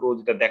নিচে ছোট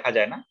যেটা দেখা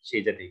যায় না,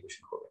 সেই জায়গা থেকে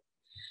কোশ্চেন করবে।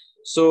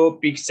 So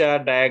picture,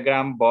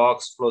 diagram,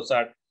 box,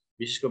 flowchart,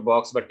 বিশেষ করে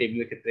বক্স বা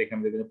টেবিলের ক্ষেত্রে এখানে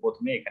দেখবেন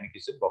প্রথমে এখানে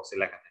কিছু বক্সে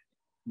লেখা থাকে,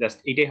 জাস্ট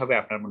এটাই হবে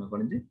আপনার মনে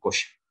করেন যে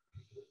কোশ্চেন।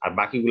 আর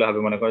বাকিগুলো হবে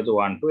মনে করেন যে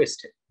 1 2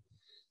 স্টেপ।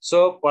 সো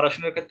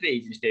পড়াশোনার ক্ষেত্রে এই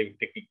জিনিসটা, এই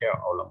টেকনিকটা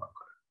অবলম্বন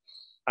করে।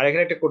 আর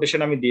এখানে একটা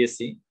কোটেশন আমি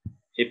দিয়েছি,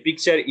 a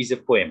picture is a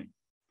poem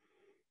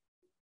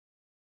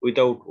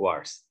without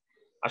ওয়ার্ডস।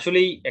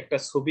 আসলেই একটা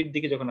ছবির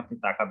দিকে যখন আপনি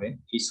তাকাবেন,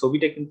 এই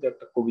ছবিটা কিন্তু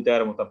একটা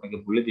কবিতার মতো আপনাকে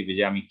বলে দিবে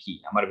যে আমি কি,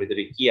 আমার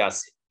ভেতরে কি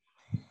আছে।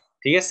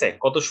 ঠিক আছে,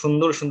 কত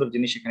সুন্দর সুন্দর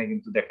জিনিস এখানে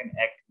কিন্তু দেখেন।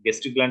 এক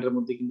গ্যাস্ট্রিক গ্ল্যান্ডের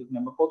মধ্যে কিন্তু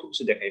আমরা কত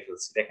কিছু দেখাই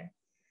ফেলছি। দেখেন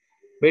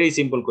ভেরি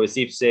সিম্পল করে,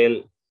 chip sell,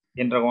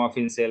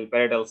 ইন্ট্রাগ্রামাফিন sell,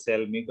 parietal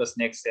sell, mucus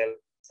নেক সেল,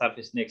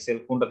 সারফেস নেক সেল,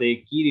 কোনটা থেকে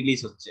কি রিলিজ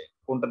হচ্ছে,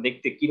 কোনটা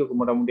দেখতে কি রকম,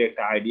 মোটামুটি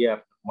একটা আইডিয়া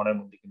মনের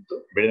মধ্যে কিন্তু,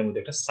 ব্রেনের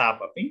মধ্যে একটা সাপ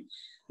আপনি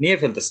নিয়ে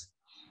ফেলতেছেন।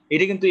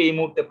 এটা কিন্তু এই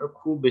মুহূর্তে আপনার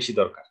খুব বেশি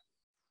দরকার।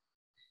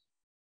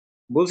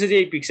 বলছে যে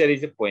এই picture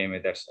is a poem,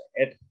 that's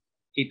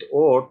it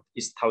or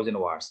is 1000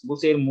 ওয়ার্ডস।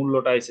 বলছে এর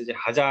মূল্যটা এসে যে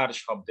 1000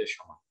 শব্দের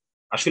সমান।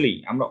 আসলেই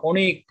আমরা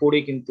অনেক পড়ে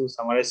কিন্তু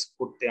সামারাইজ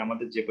করতে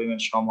আমাদের যে পরিমাণ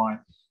সময়,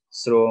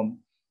 শ্রম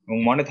এবং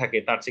মনে থাকে,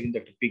 তার চেয়ে কিন্তু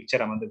একটা পিকচার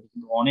আমাদের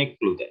কিন্তু অনেক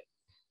ক্লু দেয়।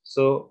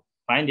 So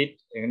find it.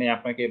 এখানে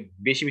আপনাকে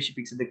বেশি বেশি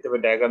পিকচার দেখতে হবে,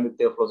 ডায়াগ্রাম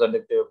দেখতে হবে, ফ্লোচার্ট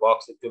দেখতে হবে,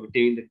 বক্স দেখতে হবে,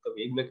 টেবিল দেখতে হবে,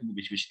 এগুলো কিন্তু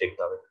বেশি বেশি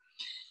দেখতে হবে।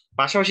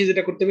 পাশাপাশি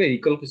যেটা করতে হবে,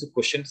 রিকল কিছু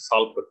কোশ্চেন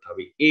সলভ করতে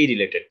হবে এই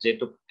রিলেটেড, যে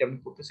টপিকটা আপনি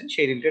করতেছেন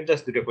সেই রিলেটেড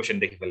জাস্ট 2টা কোশ্চেন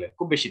দেখে ফেলেন,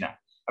 খুব বেশি না।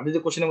 আপনি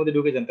যদি কোশ্চেনের মধ্যে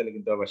ঢুকে যান তাহলে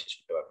কিন্তু আবার শেষ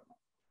করতে পারবেন না।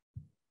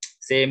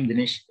 সেম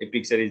জিনিস, a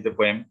picture is the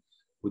poem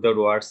without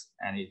words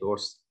and it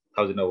ওয়ার্ডস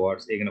 1000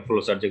 ওয়ার্ডস। এখানে ফ্লো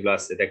চার্ট যেগুলো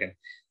আছে দেখেন,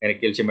 এখানে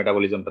ক্যালসিয়াম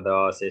মেটাবলিজমটা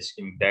দেওয়া আছে,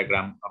 ischaemic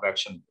diagram of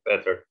action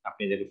method,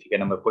 আপনি যদি ফিগার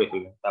নাম্বার পড়ে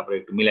ফেলবেন, তারপরে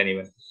একটু মিলাই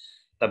নেবেন।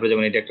 তারপরে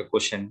যেমন এটা একটা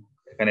কোশ্চেন,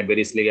 এখানে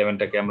বেরিস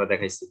লিগামেন্টটাকে আমরা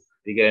দেখাইছি,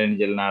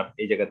 লিগামেন্টাল নার্ভ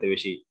এই জায়গাতে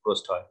বেশি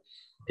প্রস্ট হয়।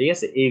 ঠিক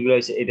আছে, এইগুলো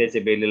হচ্ছে, এটা হচ্ছে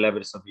বেলি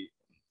ল্যাবের ছবি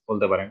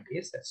বলতে পারেন। ঠিক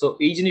আছে, সো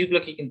এই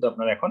জিনিসগুলোকে কিন্তু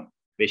আপনার এখন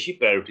বেশি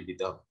প্রায়োরিটি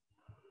দিতে হবে।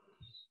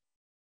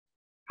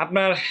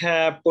 আপনার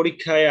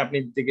পরীক্ষায় আপনি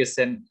দিতে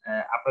গেছেন,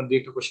 আপনার 2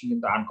 একটা কোশ্চেন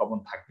কিন্তু আনকমন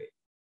থাকবে।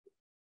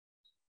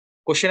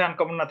 কোশ্চেন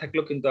আনকমন না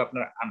থাকলেও কিন্তু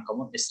আপনার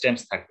আনকমন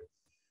স্ট্যাম্পস থাকবে।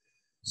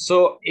 সো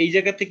এই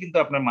জায়গাতে কিন্তু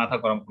আপনার মাথা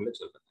গরম করলে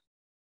চলবে না।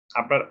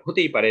 আপনার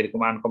হতেই পারে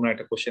এরকম আনকমন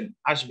একটা কোশ্চেন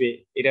আসবে,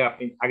 এটা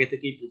আপনি আগে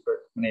থেকেই প্রিপার,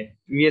 মানে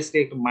প্রিভিয়াসলি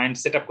একটু মাইন্ড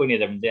সেট আপ করে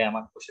নিয়ে যাবেন যে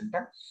আমার কোশ্চেনটা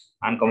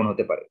আনকমন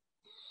হতে পারে।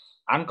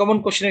 আনকমন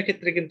কোশ্চেনের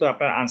ক্ষেত্রে কিন্তু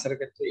আপনার আনসারের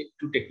ক্ষেত্রে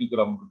একটু টেকনিক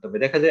অবলম্বন করতে হবে।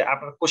 দেখা যায়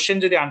আপনার কোশ্চেন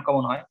যদি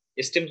আনকমন হয়,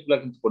 স্টেমস গুলো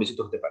কিন্তু পরিচিত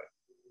হতে পারে।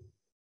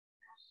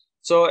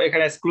 সো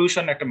এখানে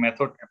এক্সক্লুশন একটা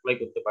মেথড অ্যাপ্লাই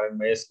করতে পারেন,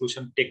 বা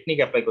এক্সক্লুশন টেকনিক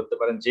অ্যাপ্লাই করতে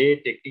পারেন, যে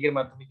টেকনিকের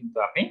মাধ্যমে কিন্তু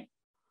আপনি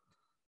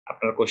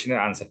আপনার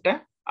কোশ্চেনের আনসারটা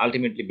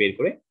আলটিমেটলি বের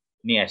করে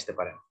নিয়ে আসতে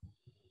পারেন।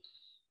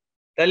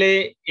 তাহলে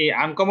এই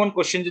আনকমন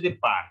কোশ্চেন যদি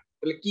পান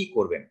তাহলে কি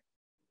করবেন?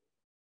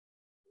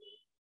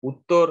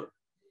 উত্তর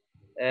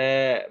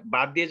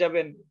বাদ দিয়ে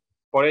যাবেন,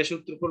 পরে এসে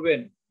উত্তর করবেন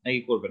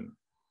নাকি করবেন না?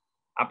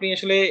 আপনি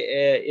আসলে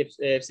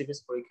এফসিপিএস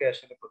পরীক্ষায়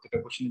আসলে প্রত্যেকটা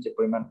কোশ্চেনে যে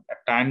পরিমাণ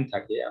টাইম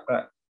থাকে, আপনার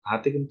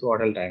হাতে কিন্তু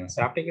অডাল টাইম আছে,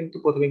 আপনি কিন্তু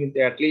প্রথমে কিন্তু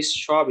অ্যাটলিস্ট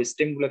সব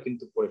স্টেম গুলো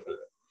কিন্তু করে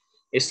ফেলবেন,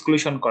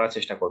 এক্সক্লুশন করার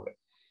চেষ্টা করবেন।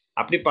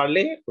 আপনি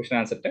পারলে কোশ্চেন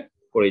আনসারটা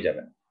করেই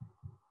যাবেন।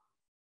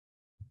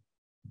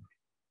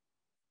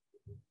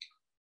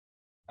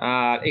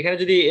 আর এখানে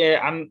যদি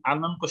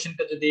আননোন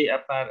কোশ্চেনটা যদি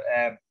আপনার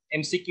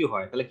এমসিকিউ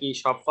হয়, তাহলে কি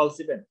সব ফলস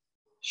দিবেন,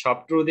 সব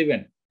ট্রু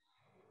দিবেন?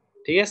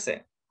 ঠিক আছে,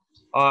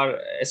 আর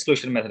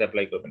এক্সক্লুশন মেথড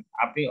অ্যাপ্লাই করবেন।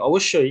 আপনি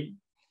অবশ্যই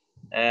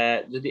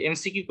যদি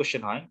এমসিকিউ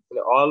কোশ্চেন হয়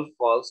তাহলে অল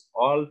ফলস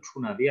অল ট্রু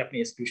না দিয়ে আপনি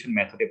এক্সক্লুশন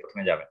মেথডে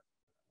প্রথমে যাবেন।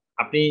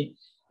 আপনি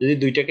যদি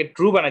দুইটাকে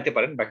ট্রু বানাইতে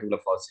পারেন, বাকিগুলো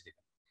ফলস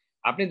দিবেন।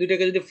 আপনি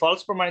দুইটাকে যদি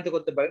ফলস প্রমাণিত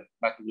করতে পারেন,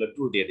 বাকিগুলো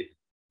ট্রু দিয়ে দিবেন।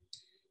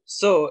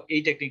 সো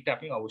এই টেকনিকটা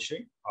আপনি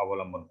অবশ্যই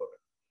অবলম্বন করবেন।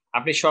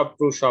 আপনি সব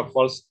ট্রু সব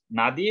ফলস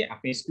না দিয়ে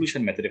আপনি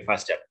এক্সক্লুশন মেথডে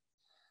ফার্স্ট যাবেন।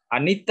 আর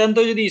নিতান্ত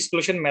যদি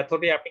এক্সক্লুশন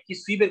মেথডে আপনি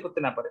কিছুই বের করতে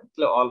না পারেন,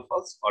 তাহলে অল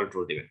ফলস অল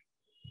ট্রু দিবেন।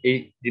 এই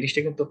জিনিসটা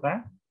কিন্তু আপনার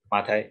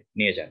মাথায়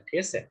নিয়ে যান, ঠিক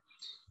আছে?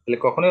 তাহলে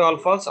কখনোই অল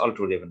ফলস অল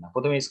ট্রু দেবেন না।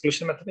 প্রথমে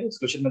এক্সক্লুশন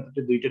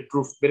মেথডে দুইটা ট্রু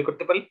বের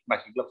করতে পারলে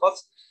বাকিগুলো ফলস,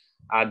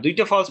 আর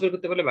দুইটা ফলস বের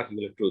করতে পারলে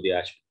বাকিগুলো ট্রু দিয়ে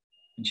আসবে।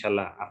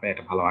 ইনশাআল্লাহ আপনি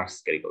একটা ভালো মার্কস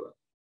ক্যারি করবেন।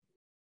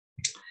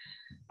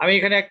 আমি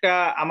এখানে একটা,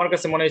 আমার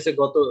কাছে মনে হয়েছে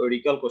গত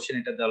রিকল কোশ্চেন,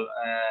 এটা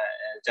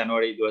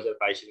জানুয়ারি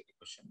 2022-এর একটা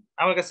কোশ্চেন।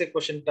 আমার কাছে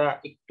কোশ্চেনটা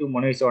একটু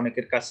মনে হয়েছে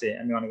অনেকের কাছে,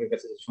 আমি অনেকের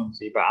কাছে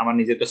শুনছি বা আমার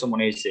নিজের কাছে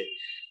মনে হয়েছে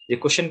যে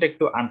কোশ্চেনটা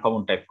একটু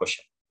আনকমন টাইপ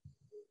কোশ্চেন,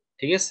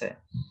 ঠিক আছে?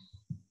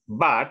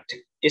 বাট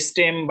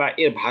স্টেম বা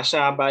এর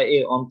ভাষা বা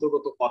এর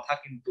অন্তর্গত কথা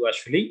কিন্তু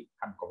আসলেই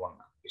আনকমন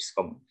না, ইটস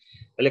কমন।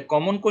 তাহলে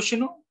কমন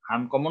কোশ্চেনও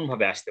আনকমন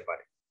ভাবে আসতে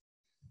পারে।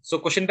 সো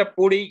কোশ্চেনটা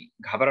পড়েই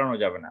ঘাবড়ানো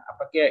যাবে না,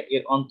 আপনাকে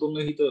এর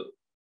অন্তর্নিহিত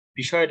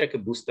বিষয়টাকে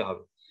বুঝতে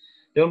হবে।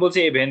 যেমন বলছে,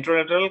 a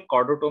ventrolateral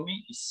cordotomy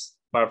is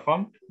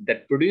performed that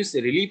produce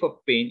relief of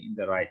pain in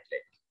the right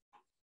leg.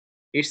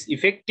 It's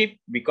effective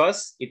because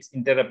it's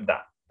interrupt the,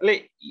 তাহলে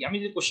আমি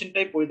যে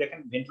কোশ্চেনটাই পড়ি দেখেন,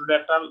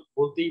 ভেন্ট্রোল্যাটারাল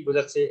বলতেই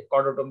বোঝাচ্ছে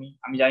কর্ডোটমি,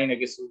 আমি জানি না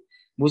কিছু,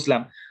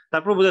 বুঝলাম।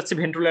 তারপর বোঝাচ্ছে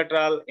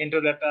ভেন্ট্রোল্যাটারাল,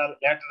 এন্ট্রোল্যাটারাল,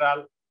 ল্যাটারাল,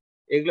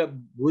 এগুলো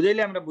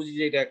বুঝাইলে আমরা বুঝি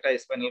যে এটা একটা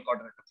স্পাইনাল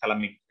কর্ডের একটা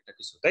থ্যালামিক একটা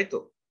কিছু, তাই তো?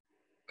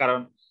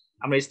 কারণ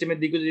আমরা স্টেমের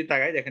দিকে যদি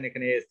তাকাই, দেখেন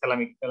এখানে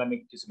থ্যালামিক থ্যালামিক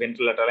কিছু,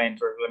 ভেন্ট্রোল্যাটারাল,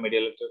 এন্ট্রোল্যাটারাল,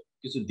 মিডিয়াল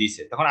কিছু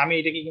দিছে, তখন আমি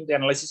এটাকে কিন্তু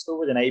অ্যানালাইসিস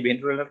করবো যে না, এই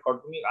ভেন্ট্রোল্যাটারাল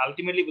কর্ডোটমি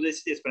আলটিমেটলি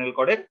বুঝাইছে স্পাইনাল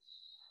কর্ডের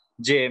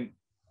যে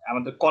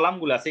আমাদের কলাম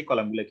গুলো আছে, এই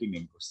কলাম গুলো কি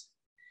মেইন করছে।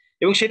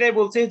 এবং সেটাই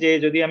বলছে যে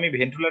যদি আমি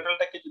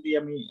ভেন্ট্রোল্যাটারালটাকে যদি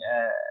আমি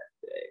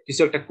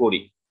কিছু একটা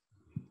করি,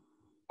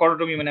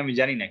 করোটমি মানে আমি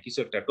জানি না, কিছু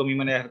একটা, টমি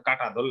মানে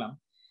কাটা ধরলাম,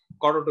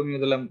 করোটমি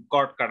ধরলাম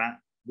কর্ড কাটা,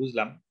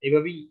 বুঝলাম।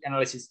 এইভাবেই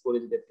অ্যানালাইসিস করে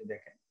যদি আপনি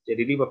দেখেন যে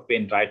relieve of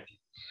pen right,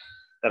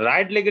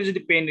 right লেগের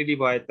যদি পেন রিলিভ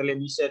হয় তাহলে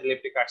নিশ্চয়ই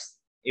লেফটে কাটছে,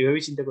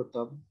 এইভাবেই চিন্তা করতে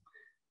হবে।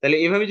 তাহলে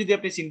এইভাবে যদি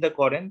আপনি চিন্তা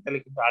করেন, তাহলে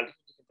কিন্তু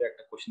আলটিমেটলি কিন্তু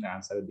একটা কোশ্চেনের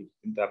আনসারের দিকে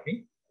কিন্তু আপনি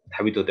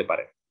ধাবিত হতে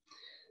পারেন।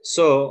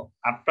 সো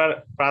আপনার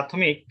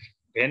প্রাথমিক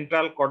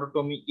ভেন্ট্রাল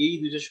কর্ডোটমি এই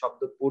দুটো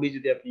শব্দ পড়ি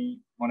যদি আপনি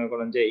মনে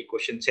করেন যে এই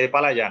কোশ্চেন ছেড়ে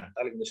পালায় যান,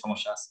 তাহলে কিন্তু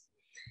সমস্যা আছে।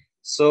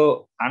 So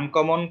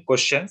uncommon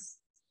question,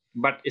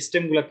 but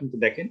stem গুলা কিন্তু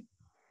দেখেন,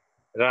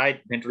 রাইট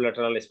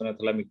ভেন্ট্রোল্যাটারাল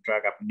স্পাইনোথ্যালামিক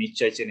ট্র্যাক আপনি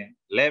নিশ্চয়ই চেনেন,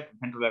 লেফট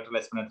ভেন্ট্রোল্যাটারাল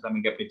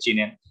স্পাইনোথ্যালামিক আপনি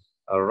চিনেন,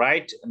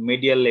 রাইট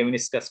মিডিয়াল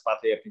লেমিনিসকাস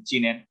পাথওয়ে আপনি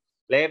চিনেন,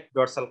 লেফট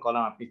ডরসাল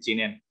কলাম আপনি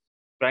চিনেন,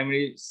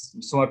 প্রাইমারি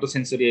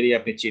সোমাটোসেন্সরি এরিয়া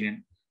আপনি চিনেন,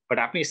 বাট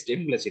আপনি স্টেম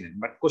গুলো চিনেন,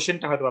 বাট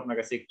কোশ্চেনটা হয়তো আপনার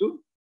কাছে একটু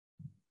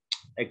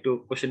একটু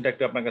কোশ্চেনটা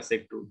একটু আপনার কাছে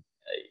একটু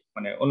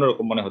মানে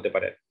অন্যরকম মনে হতে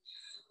পারে।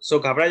 সো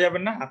ঘাবড়া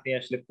যাবেন না, আপনি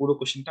আসলে পুরো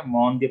কোশ্চেনটা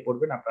মন দিয়ে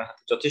পড়বেন, আপনার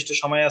হাতে যথেষ্ট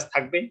সময় আজ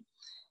থাকবে,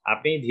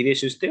 আপনি ধীরে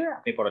সুস্থে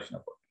আপনি পড়াশোনা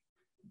করবেন,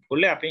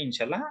 করলে আপনি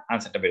ইনশাল্লাহ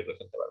আনসারটা বের করে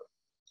ফেলতে পারবেন।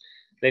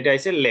 এটা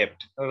আছে লেফট,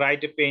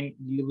 রাইট পেইন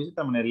বুঝি,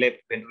 তার মানে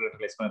লেফট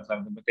ভেন্ট্রোল্যাটারাল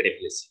স্পাইনোথ্যালামিক আমরা কেটে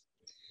ফেলেছি।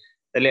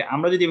 তাহলে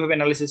আমরা যদি এভাবে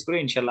অ্যানালাইসিস করি,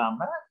 ইনশাল্লাহ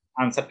আমরা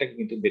আনসারটাকে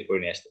কিন্তু বের করে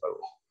নিয়ে আসতে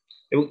পারবো।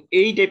 এবং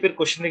এই টাইপের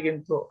কোশ্চেনে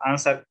কিন্তু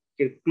আনসার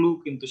ক্লু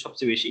কিন্তু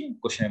সবচেয়ে বেশি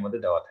কোশ্চেনের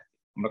মধ্যে দেওয়া থাকে।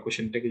 আমরা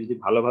কোশ্চেনটাকে যদি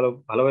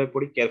ভালোভাবে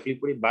পড়ি, কেয়ারফুলি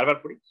পড়ি, বারবার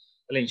পড়ি,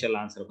 তাহলে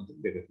ইনশাল্লাহ আনসার কিন্তু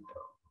বের করে ফেলতে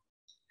পারবো।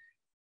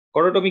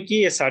 Cordotomy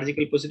key, a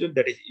surgical procedure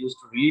that is used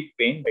to relieve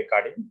pain by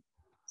cutting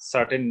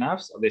certain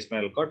nerves of the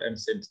spinal cord and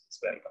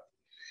spinal cord.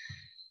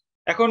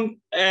 এখন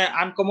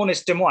আনকমন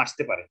স্টেমও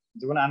আসতে পারে,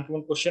 যেমন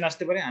আনকমন কোশ্চেন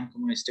আসতে পারে,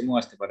 আনকমন স্টেমও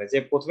আসতে পারে। যে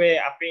প্রথমে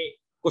আপনি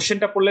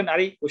কোশ্চেনটা পড়লেন,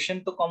 আরে কোশ্চেন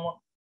তো কমন,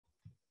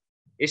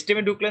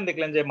 স্টেমে ঢুকলেন,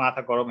 দেখলেন যে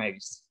মাথা গরম হয়ে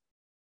গেছে,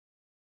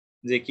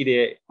 যে কি রে,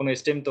 কোন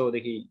স্টেম তো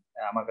দেখি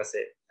আমার কাছে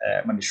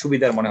মানে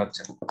সুবিধার মনে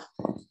হচ্ছে।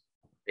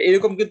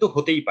 এরকম কিন্তু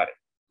হতেই পারে,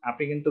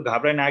 আপনি কিন্তু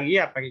ঘাবড়ায় না গিয়ে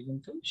আপনাকে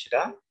কিন্তু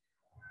সেটা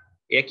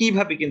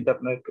একইভাবে কিন্তু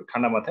আপনার একটু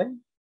ঠান্ডা মাথায়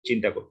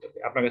চিন্তা করতে হবে,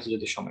 আপনার কাছে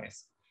যদি সময়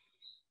আছে।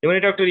 যেমন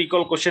এটা একটা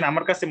রিকল কোশ্চেন,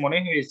 আমার কাছে মনে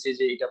হয়েছে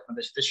যে এটা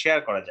আপনাদের সাথে শেয়ার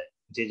করা যায়,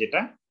 যে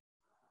যেটা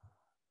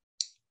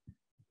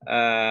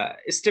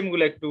স্টেম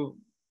গুলো একটু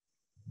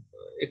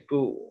একটু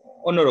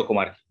অন্যরকম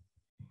আর কি।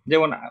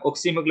 যেমন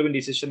অক্সিহিমোগ্লোবিন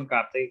ডিসিশন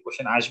কার থেকে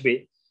কোশ্চেন আসবে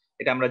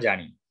এটা আমরা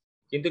জানি,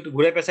 কিন্তু একটু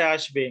ঘুরে পেঁচে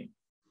আসবে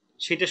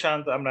সেটা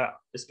সাধারণত আমরা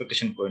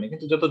এক্সপেকটেশন করিনি,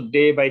 কিন্তু যত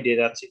ডে বাই ডে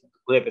যাচ্ছে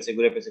ঘুরে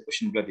পেঁচে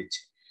কোশ্চেন গুলো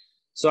দিচ্ছে।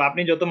 সো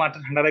আপনি যত মাথা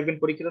ঠান্ডা রাখবেন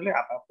পরীক্ষা হলে,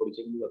 আপনার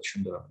পরীক্ষা কিন্তু যত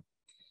সুন্দর হবে।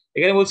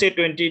 এখানে বলছে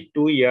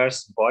 22 years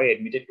boy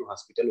admitted to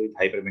hospital with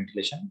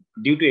hyperventilation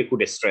due to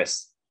acute stress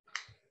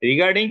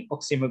regarding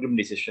oxyhemoglobin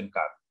dissociation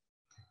curve।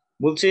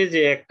 বলছে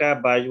যে একটা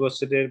 22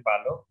 বছরের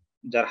বালক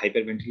যার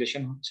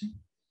হাইপারভেন্টিলেশন হচ্ছে,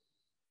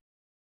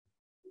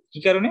 কি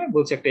কারণে?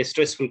 বলছে একটা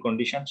স্ট্রেসফুল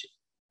কন্ডিশন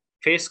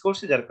ফেস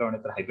করছে, যার কারণে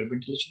তার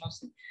হাইপারভেন্টিলেশন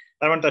হচ্ছে।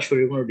 তার মানে তার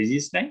শরীরে কোনো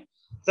ডিজিজ নাই,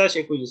 তার সে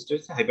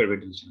স্ট্রেসে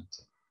হাইপারভেন্টিলেশন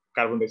হচ্ছে।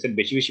 কার্বন ডাইঅক্সাইড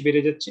বেশি বেশি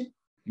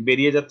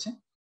বেরিয়ে যাচ্ছে,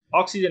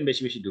 অক্সিজেন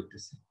বেশি বেশি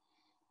ঢুকতেছে।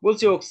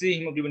 বলছে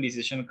অক্সিহিমোগ্লোবিন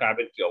ডিসোসিয়েশন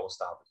কার্ভের কি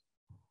অবস্থা হবে,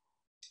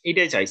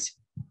 এটাই চাইছে।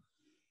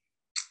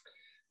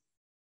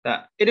 তা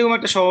এরকম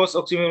একটা সহজ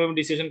অক্সিহিমোগ্লোবিন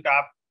ডিসোসিয়েশন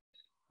কার্ভ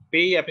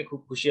পেয়ে আপনি খুব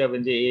খুশি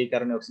হবেন যে এই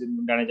কারণে অক্সিজেন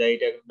ডানে যায়,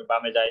 এটা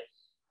বামে যায়,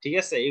 ঠিক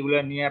আছে। এগুলো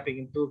নিয়ে আপনি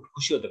কিন্তু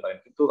খুশি হতে পারেন,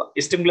 কিন্তু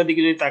স্টেমগুলোর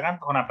দিকে যদি তাকান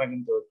তখন আপনার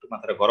কিন্তু একটু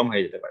মাথাটা গরম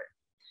হয়ে যেতে পারে।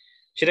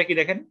 সেটা কি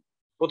দেখেন,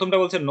 প্রথমটা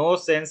বলছে no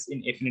sense in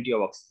affinity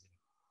of oxygen,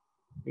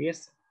 ঠিক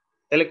আছে।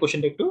 তাহলে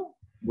কোশ্চেনটা একটু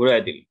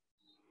ঘুরাই দিল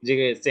যে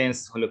সেন্স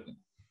হলো কি।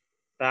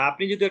 তা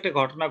আপনি যদি একটা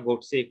ঘটনা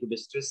ঘটছে একুট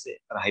স্ট্রেসে,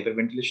 তার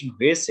হাইপারভেন্টিলেশন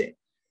হয়েছে,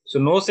 so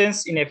no sense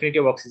in affinity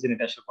of oxygen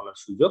এটা আসলে বলার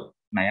সুযোগ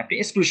নাই। আপনি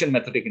এক্সক্লুশন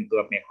মেথডে কিন্তু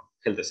আপনি এখন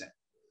খেলতেছেন।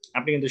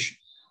 আপনি কিন্তু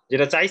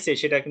যেটা চাইছে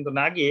সেটা কিন্তু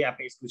না গিয়ে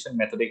আপনি এক্সক্লুশন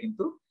মেথডে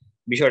কিন্তু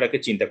বিষয়টাকে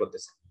চিন্তা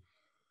করতেছেন।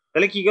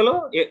 তাহলে কি গেল,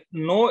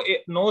 no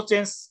no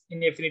change in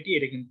affinity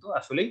এটা কিন্তু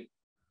আসলেই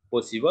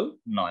পসিবল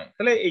নয়।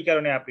 তাহলে এই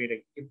কারণে আপনি এটা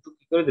কিন্তু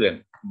কি করে দিলেন,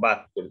 বাদ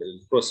করে দিলেন,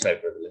 প্রশ্রয়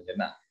করে দিলেন যে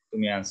না,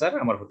 তুমি আনসার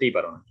আমার হতেই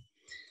পারো না।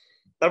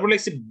 তারপর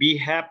লিখছি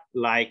বিহেভ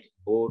লাইক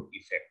বোর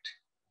ইফেক্ট।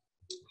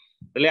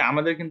 তাহলে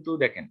আমাদের কিন্তু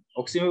দেখেন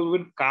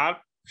অক্সিহিমোগ্লোবিন কার্ভ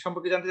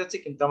সম্পর্কে জানতে চাচ্ছি,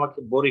 কিন্তু আমাকে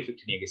বোর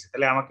ইফেক্ট নিয়ে গেছে।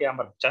 তাহলে আমাকে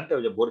আমার জানতে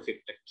হবে যে বোর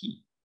ইফেক্টটা কি।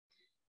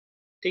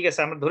 ঠিক আছে,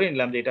 আমরা ধরে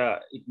নিলাম যে এটা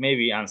ইট মে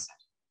বি আনসার।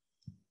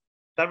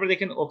 তারপরে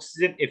দেখেন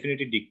অক্সিজেন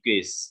এফিনিটি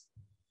ডিক্রিজ।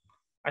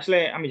 আসলে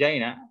আমি জানি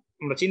না,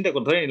 আমরা চিন্তা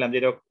করে ধরে নিলাম যে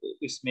এটা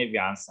it's may be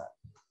answer.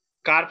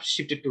 Curve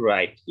shifted to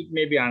right, it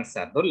may be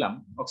answer ধরলাম।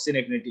 অক্সিজেন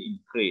এফিনিটি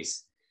ইনক্রিজ,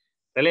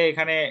 তাহলে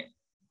এখানে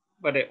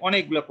মানে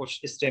অনেকগুলো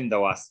স্টেম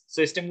দেওয়া আছে, সো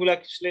স্টেম গুলো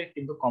আসলে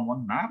কিন্তু কমন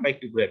না বা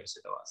একটু ঘুরে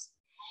পিছিয়ে দেওয়া আছে।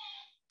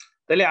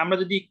 তাহলে আমরা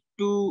যদি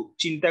একটু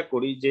চিন্তা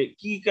করি যে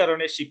কি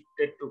কারণে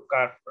শিফটেড টু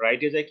কার্ভ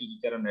রাইটে যায়, কি কি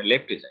কারণে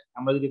লেফটে যায়,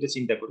 আমরা যদি এটা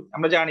চিন্তা করি,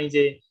 আমরা জানি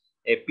যে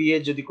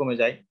পিএইচ যদি কমে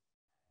যায়,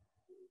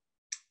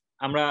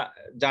 আমরা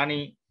জানি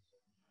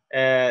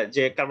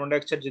যে কার্বন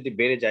ডাইঅক্সাইড যদি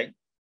বেড়ে যায়,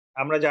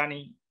 আমরা জানি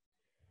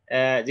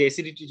যে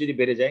অ্যাসিডিটি যদি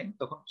বেড়ে যায়,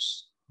 তখন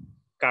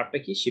কার্ভটা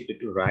কি শিফটেড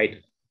টু রাইট,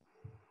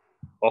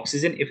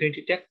 অক্সিজেন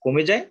এফিনিটিটা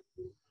কমে যায়,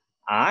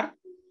 আর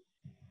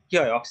কি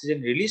হয়, অক্সিজেন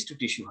রিলিজ টু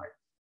টিস্যু হয়,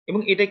 এবং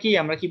এটা কি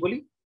আমরা কি বলি,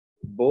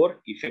 বোর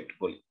ইফেক্ট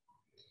বলি।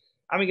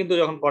 আমি কিন্তু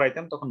যখন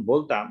পড়াইতাম তখন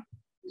বলতাম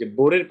যে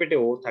বোরের পেটে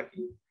ও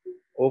থাকে,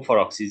 ও ফর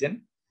অক্সিজেন,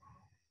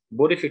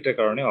 বোর ইফেক্টের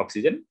কারণে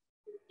অক্সিজেন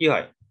কি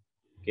হয়,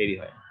 ক্যারি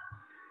হয়,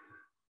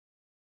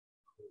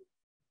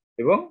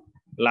 এবং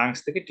লাংস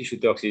থেকে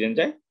টিস্যুতে অক্সিজেন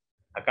যায়,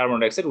 আর কার্বন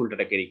ডাইঅক্সাইড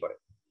উল্টাটা ক্যারি করে,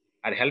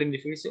 আর হ্যালিন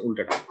রিফ্লুক্সে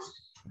উল্টাটা।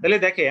 তাহলে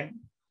দেখেন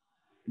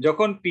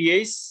যখন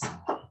পিএইচ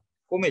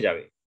কমে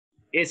যাবে,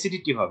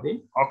 অ্যাসিডিটি হবে,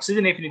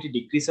 অক্সিজেন এফিনিটি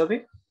ডিক্রিজ হবে,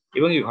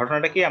 এবং এই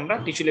ঘটনাটাকে আমরা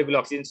টিস্যু লেভেলে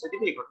অক্সিজেন ছেড়ে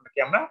দিবে, এই ঘটনাকে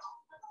আমরা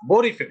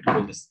বোর ইফেক্ট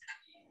বলতেছি।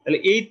 তাহলে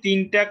এই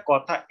তিনটা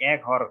কথা এক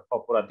হওয়ার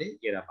অপরাধে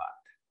এরা বাদ,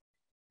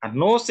 আর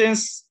নো সেন্স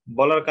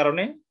বলার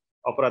কারণে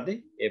অপরাধে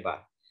এ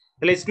বাদ।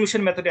 তাহলে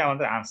এক্সক্লুশন মেথডে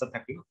আমাদের আনসার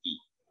থাকলো কি,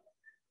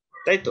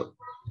 তাই তো?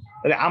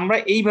 তাহলে আমরা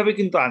এইভাবে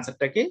কিন্তু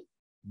আনসারটাকে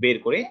বের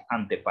করে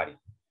আনতে পারি।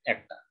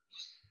 একটা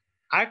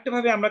আরেকটা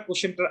ভাবে আমরা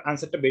কোশ্চেনটার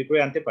আনসারটা বের করে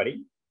আনতে পারি,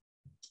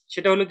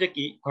 সেটা হলো যে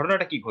কি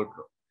ঘটনাটা কি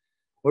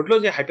ঘটলো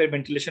যে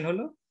হাইপারভেন্টিলেশন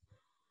হলো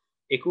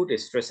একুট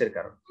স্ট্রেসের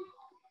কারণে।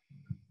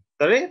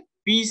 তাহলে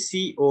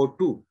PCO2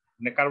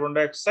 মানে কার্বন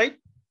ডাইঅক্সাইড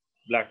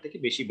ব্লাড থেকে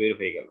বেশি বের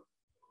হয়ে গেল,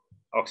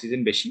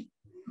 অক্সিজেন বেশি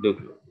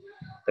ঢুকলো।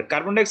 তা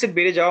কার্বন ডাইঅক্সাইড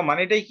বেড়ে যাওয়া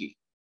মানেটাই কি,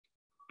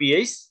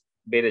 পিএইচ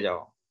বেড়ে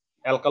যাওয়া,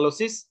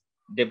 অ্যালকালোসিস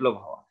ডেভেলপ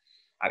হওয়া।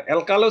 আর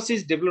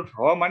অ্যালকালোসিস ডেভেলপ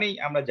হওয়া মানেই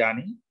আমরা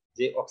জানি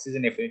যে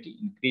অক্সিজেন এফিনিটি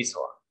ইনক্রিজ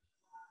হওয়া,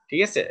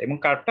 ঠিক আছে। এবং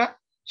কার্ভটা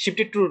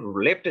শিফটেড টু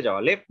লেফটে যাওয়া,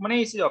 লেফট মানে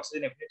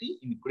অক্সিজেন এফিনিটি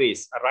ইনক্রিজ,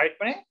 আর রাইট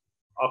মানে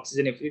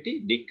অক্সিজেন এফিনিটি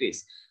ডিক্রিজ।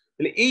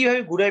 তাহলে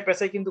এইভাবে ঘুরায়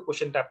পেঁচায় কিন্তু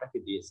কোশ্চেনটা আপনাকে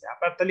দিয়েছে।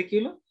 আপনার তাহলে কি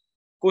হলো,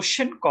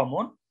 কোশ্চেন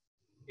কমন,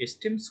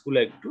 স্টেমস গুলো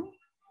একটু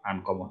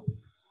আনকমন।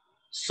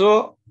 সো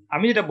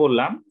আমি যেটা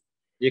বললাম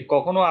যে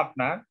কখনো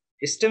আপনার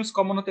স্টেমস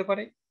কমন হতে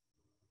পারে,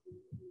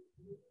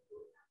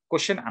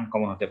 কোশ্চেন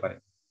আনকমন হতে পারে,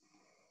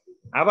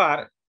 আবার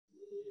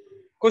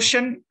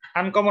কোশ্চেন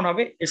আনকমন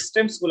হবে,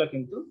 স্টেমস গুলো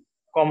কিন্তু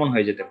কমন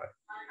হয়ে যেতে পারে।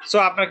 সো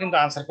আপনার কিন্তু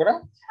আনসার করা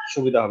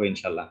সুবিধা হবে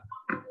ইনশাল্লাহ।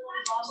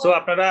 সো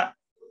আপনারা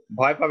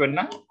ভয় পাবেন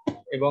না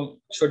এবং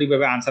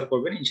সঠিকভাবে আনসার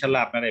করবেন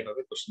ইনশাল্লাহ। আপনারা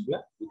এইভাবে কোশ্চেনগুলো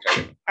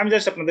উঠাবেন। আমি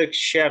জাস্ট আপনাদের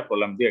শেয়ার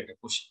করলাম দুই একটা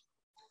কোশ্চেন।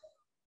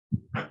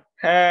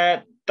 হ্যাঁ,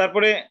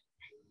 তারপরে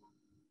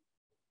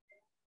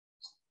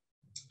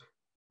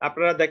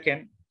আপনারা দেখেন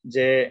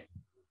যে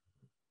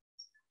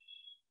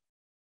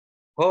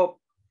হোপ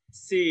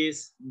সিজ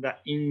দ্য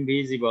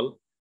ইনভিজিবল,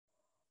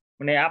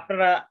 মানে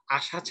আপনারা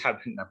আশা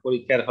ছাড়বেন না।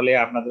 পরীক্ষার হলে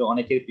আপনাদের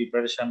অনেকের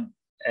প্রিপারেশন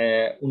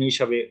 19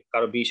 হবে,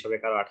 কারো 20 হবে,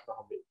 কারো 18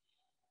 হবে।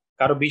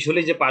 কারো 20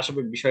 হলে যে পাস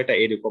হবে বিষয়টা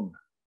এরকম না,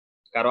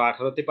 কারো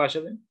 18তে পাস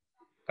হবে,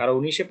 কারো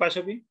 19-এ পাস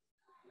হবে,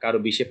 কারো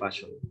 20-এ পাস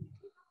হবে।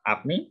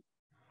 আপনি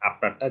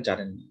আপনারটা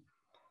জানেন না,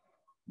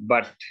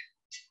 বাট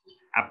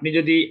আপনি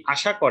যদি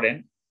আশা করেন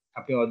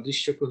আপনি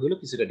অদৃশ্য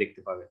হলেও কিছুটা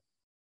দেখতে পাবেন,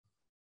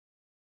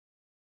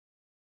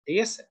 ঠিক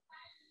আছে?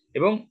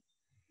 এবং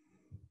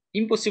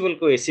ইম্পসিবল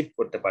কেউ অ্যাচিভ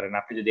করতে পারেন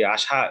আপনি যদি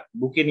আশা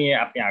বুকে নিয়ে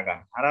আপনি আগান।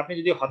 আর আপনি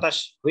যদি হতাশ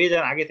হয়ে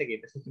যান আগে থেকে,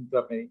 তাহলে কিন্তু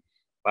আপনি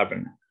পারবেন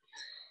না।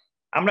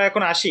 আমরা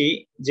এখন আসি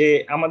যে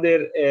আমাদের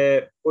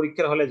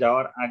পরীক্ষার হলে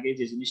যাওয়ার আগে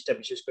যে জিনিসটা,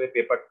 বিশেষ করে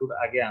পেপার টুর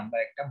আগে আমরা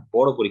একটা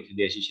বড় পরীক্ষা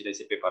দিয়ে আসি, সেটা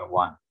হচ্ছে পেপার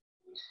ওয়ান।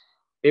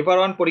 পেপার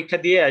ওয়ান পরীক্ষা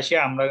দিয়ে আসি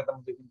আমরা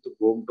কিন্তু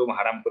ঘুম টুম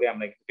হারাম করে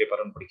আমরা কিন্তু পেপার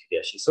ওয়ান পরীক্ষা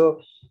দিয়ে আসি। সো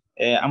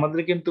আমাদের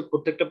কিন্তু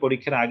প্রত্যেকটা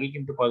পরীক্ষার আগে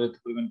কিন্তু পর্যাপ্ত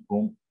পরিমাণ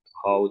ঘুম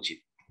হওয়া উচিত।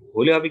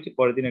 হলে হবে কি,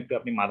 পরের দিন একটু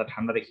আপনি মাথা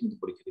ঠান্ডা রেখে কিন্তু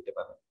পরীক্ষা দিতে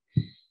পারবেন।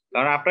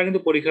 কারণ আপনার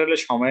কিন্তু পরীক্ষা হলে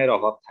সময়ের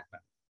অভাব থাকবে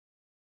না।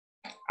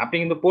 আপনি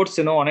কিন্তু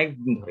পড়ছেনও অনেক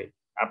দিন ধরে,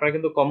 আপনার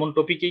কিন্তু কমন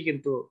টপিকেই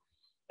কিন্তু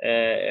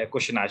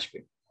কোশ্চেন আসবে।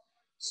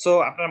 সো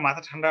আপনার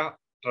মাথা ঠান্ডা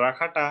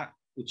রাখাটা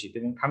উচিত,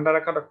 এবং ঠান্ডা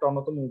রাখাটা একটা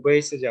অন্যতম উপায়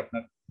হচ্ছে যে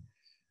আপনার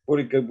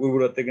পরীক্ষার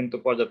পূর্বরাতে কিন্তু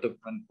পর্যাপ্ত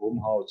পরিমাণ ঘুম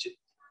হওয়া উচিত।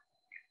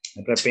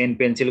 আপনার পেন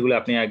পেন্সিল গুলো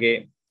আপনি আগে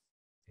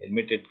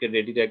হেলমেটকে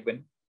রেডি রাখবেন।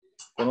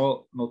 কোনো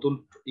নতুন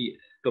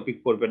টপিক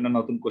পড়বেন না,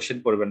 নতুন কোশ্চেন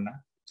পড়বেন না,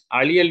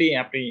 আর্লি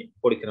আপনি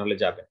পরীক্ষার হলে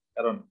যাবেন।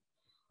 কারণ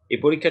এই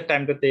পরীক্ষার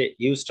টাইমটাতে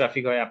হিউজ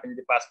ট্রাফিক হয়। আপনি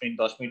যদি 5 মিনিট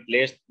 10 মিনিট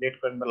লেট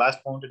করেন বা লাস্ট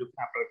মোমেন্টে ঢুকেন,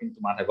 আপনার কিন্তু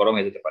মাথা গরম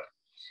হয়ে যেতে পারে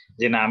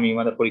যে না, আমি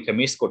আমাদের পরীক্ষা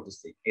মিস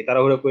করতেছি। এই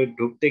তাড়াহুড়ো করে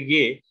ঢুকতে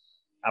গিয়ে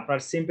আপনার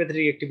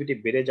সিম্প্যাথেটিক অ্যাক্টিভিটি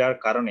বেড়ে যাওয়ার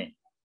কারণে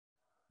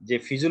যে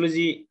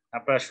ফিজিওলজি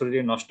আপনার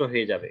শরীরে নষ্ট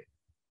হয়ে যাবে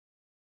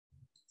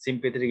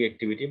সিম্প্যাথেটিক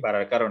অ্যাক্টিভিটি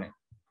বাড়ার কারণে,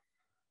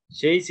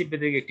 সেই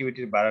সিম্প্যাথেটিক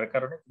অ্যাক্টিভিটির বাড়ার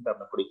কারণে কিন্তু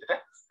আপনার পরীক্ষাটা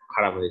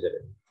খারাপ হয়ে যাবে।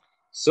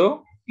 সো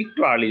একটু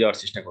আর্লি যাওয়ার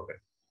চেষ্টা করবেন,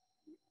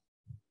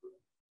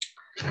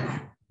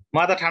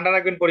 মাথা ঠান্ডা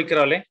রাখবেন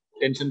পরীক্ষার হলে,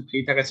 টেনশন ফ্রি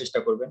থাকার চেষ্টা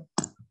করবেন।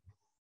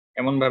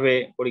 এমন ভাবে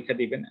পরীক্ষা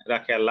দিবেন,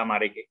 রাখে আল্লাহ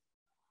মারেকে,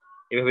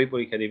 এভাবেই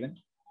পরীক্ষা দিবেন।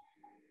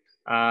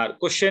 আর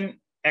কোশ্চেন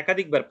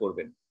একাধিকবার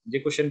পড়বেন, যে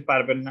কোশ্চেন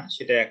পারবেন না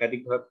সেটা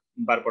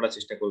একাধিকবার পড়ার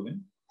চেষ্টা করবেন।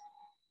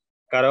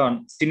 কারণ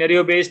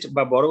সিনারিও বেসড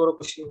বা বড় বড়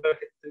কোশ্চেনগুলোর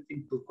ক্ষেত্রে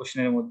কিন্তু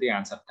কোশ্চেনের মধ্যে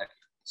আনসার থাকে।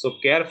 সো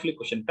কেয়ারফুলি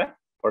কোশ্চেনটা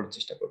পড়ার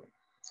চেষ্টা করবেন।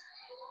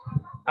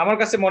 আমার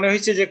কাছে মনে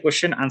হয়েছে যে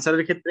কোশ্চেন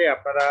আনসারের ক্ষেত্রে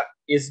আপনারা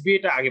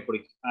এসবিএটা আগে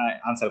পরীক্ষা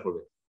আনসার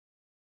করবেন।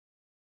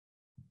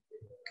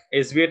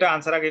 এসবিএটা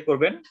আনসার আগে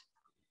করবেন।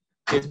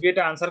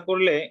 এসবিএটা আনসার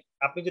করলে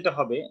আপনি যেটা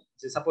হবে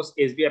যে সাপোজ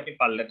এসবি আপনি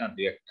পারলেন না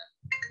দুই একটা,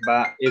 বা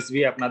এসবি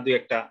আপনার দুই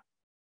একটা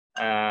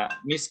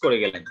মিস করে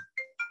গেলেন,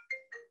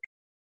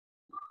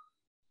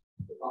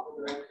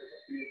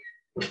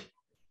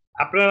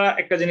 আপনারা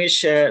একটা জিনিস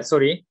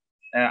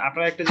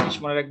আপনারা একটা জিনিস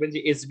মনে রাখবেন যে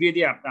এসবিএ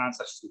দিয়ে আপনার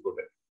আনসার শুরু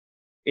করবেন।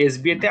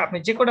 এসবিএ তে আপনি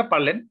যে কটা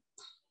পারলেন,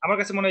 আমার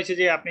কাছে মনে হয়েছে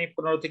যে আপনি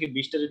 15 থেকে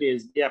 20টা যদি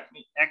এসবিএ আপনি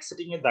এক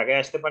সেটিং এর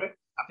দাগায় আসতে পারে,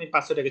 আপনি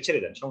 500টাকে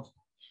ছেড়ে দেন, সমস্যা।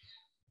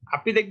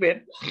 আপনি দেখবেন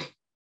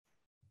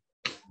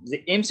যে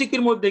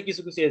এমসিকিউর মধ্যে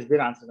কিছু কিছু এসবি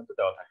এর আনসার কিন্তু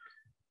দেওয়া থাকে,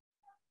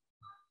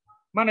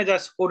 মানে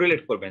জাস্ট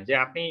কোরিলেট করবেন যে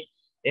আপনি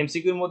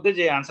এমসিকিউর মধ্যে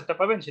যে আনসারটা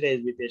পাবেন সেটা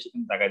এসবি তে এসে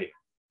কিন্তু দাগায় দিবেন,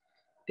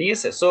 ঠিক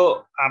আছে? সো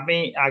আপনি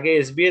আগে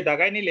এসবিএ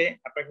দাগায় নিলে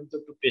আপনার কিন্তু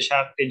একটু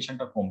প্রেশার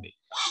টেনশনটা কমবে।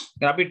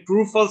 আপনি ট্রু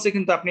ফলসে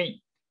কিন্তু আপনি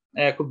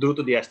খুব দ্রুত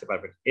দিয়ে আসতে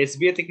পারবেন।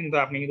 এসবিএ তে কিন্তু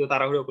আপনি কিন্তু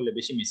তাড়াহুড়ো করলে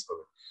বেশি মিস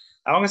করবেন।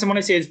 আমার কাছে মনে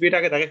হচ্ছে এসবিএ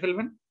টাকে দাগে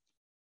ফেলবেন,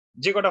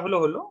 যে কটা হলো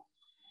হলো,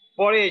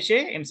 পরে এসে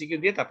এমসিকিউ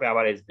দিয়ে তারপরে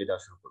আবার এসবিএ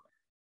দেওয়া শুরু করবেন।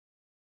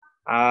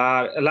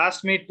 আর লাস্ট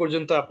মিনিট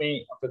পর্যন্ত আপনি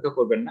অপেক্ষা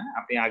করবেন না,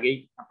 আপনি আগেই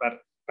আপনার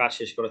কাজ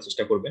শেষ করার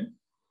চেষ্টা করবেন।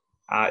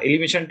 আর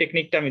এলিমিনেশন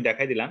টেকনিকটা আমি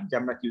দেখাই দিলাম যে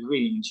আমরা কিভাবে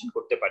এলিমিনেশন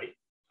করতে পারি।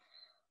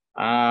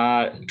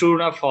 আর ট্রু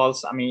না ফলস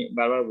আমি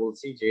বারবার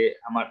বলছি যে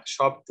আমার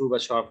সব ট্রু বা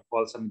সব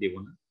ফলস আমি দেব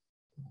না।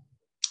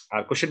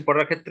 আর কোশ্চেন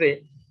পড়ার ক্ষেত্রে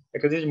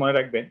একটা জিনিস মনে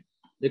রাখবেন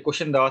যে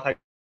কোশ্চেন দেওয়া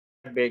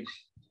থাকবে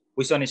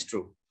which one is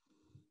true,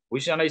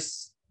 which one is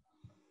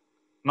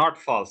not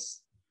false,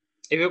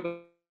 এভাবে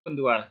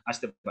কিন্তু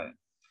আসতে পারে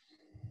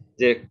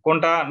যে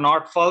কোনটা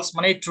নট ফলস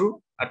মানে ট্রু,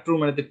 আর ট্রু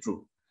মানে ট্রু,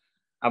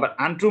 আবার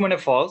আনট্রু মানে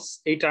ফলস।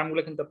 এই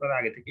টার্মগুলো কিন্তু আপনারা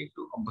আগে থেকে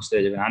একটু অভ্যস্ত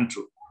হয়ে যাবেন।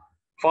 আনট্রু,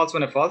 ফলস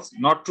মানে ফলস,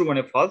 নট ট্রু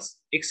মানে ফলস,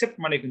 এক্সেপ্ট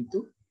মানে কিন্তু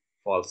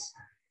ফলস।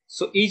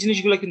 সো এই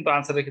জিনিসগুলো কিন্তু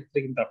আনসারের ক্ষেত্রে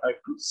কিন্তু আপনারা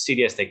একটু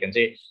সিরিয়াস থাকেন,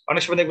 যে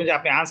অনেক সময় দেখবেন যে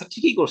আপনি আনসার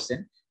ঠিকই করছেন,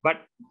 but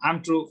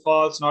untrue,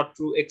 false, not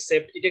true,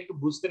 except এটা একটু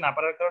বুঝতে না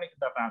পারার কারণে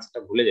কিন্তু আপনার আনসারটা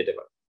ভুলে যেতে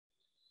পারে।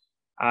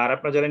 আর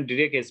আপনার জানেন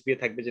ডিরেক্ট এসবিএ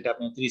থাকবে যেটা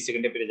আপনি 30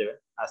 সেকেন্ডে পেরে যাবেন,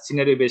 আর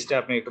সিনারি বেসটা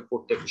আপনি একটু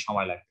পড়তে একটু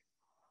সময় লাগবে।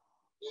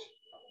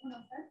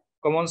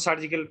 কমন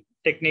সার্জিক্যাল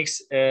টেকনিক্স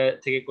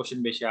থেকে কোশ্চেন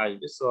বেশি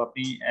আসবে। সো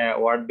আপনি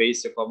ওয়ার্ড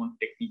বেসড কমন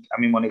টেকনিক,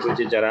 আমি মনে করি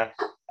যে যারা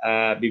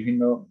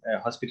বিভিন্ন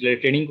হসপিটালে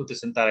ট্রেনিং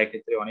করতেছেন তারা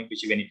এক্ষেত্রে অনেক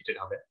বেশি বেনিফিটেড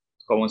হবে।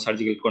 কমন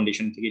সার্জিক্যাল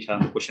কন্ডিশন থেকে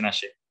সাধারণত কোশ্চেন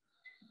আসে।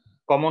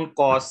 কমন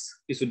কজ,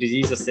 কিছু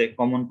ডিজিজ আছে,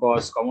 কমন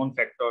কজ, কমন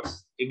ফ্যাক্টরস,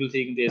 এগুলো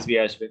থেকে কিন্তু এসবি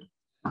আসবে।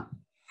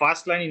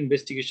 ফার্স্ট লাইন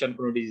ইনভেস্টিগেশন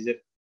কোনো ডিজিজের,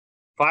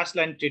 ফার্স্ট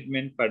লাইন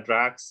ট্রিটমেন্ট বা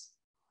ড্রাগস,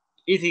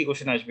 এই থেকে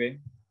কোশ্চেন আসবে।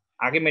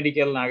 আগে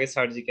মেডিকেল না আগে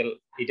সার্জিক্যাল,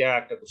 এটা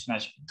একটা কোশ্চেন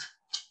আসবে।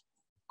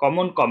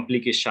 কমন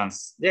কমপ্লিকেশনস,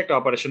 যে একটা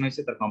অপারেশন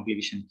হয়েছে তার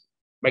কমপ্লিকেশন কি,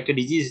 বা একটা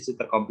ডিজিজ হচ্ছে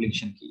তার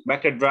কমপ্লিকেশন কি, বা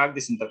একটা ড্রাগ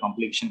দিয়েছেন তার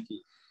কমপ্লিকেশন কি।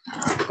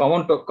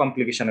 কমন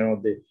কমপ্লিকেশনের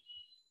মধ্যে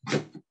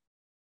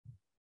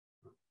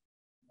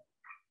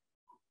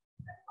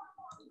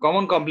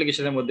কমন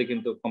কমপ্লিকেশনের মধ্যে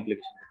কিন্তু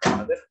কমপ্লিকেশন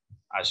আমাদের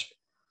আসবে।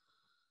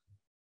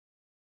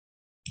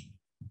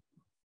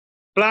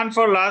 Plan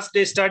for last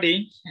day study,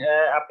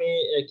 আপনি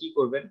কি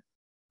করবেন,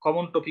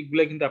 কমন টপিক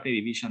গুলো কিন্তু আপনি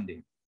রিভিশন দিন।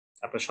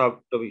 আপনার সব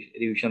টপিক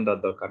রিভিশন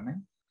দেওয়ার দরকার নেই।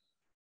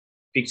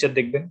 পিকচার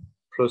দেখবেন,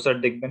 ফ্লোচার্ট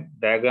দেখবেন,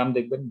 ডায়াগ্রাম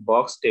দেখবেন,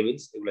 বক্স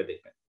টেবিলস এগুলো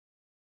দেখবেন।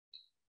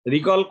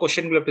 রিকল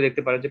কোশ্চেন গুলো আপনি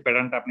দেখতে পারেন, যে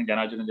প্যাটার্নটা আপনি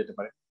জানার জন্য যেতে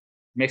পারেন।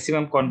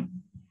 Maximum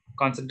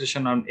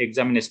concentration on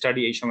exam and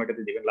study এই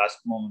সময়টাতে দিবেন, লাস্ট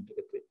মোমেন্টের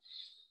ক্ষেত্রে।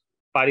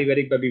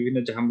 পারিবারিক বা বিভিন্ন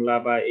ঝামেলা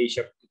বা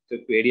এইসব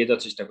একটু এড়িয়ে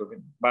যাওয়ার চেষ্টা করবেন।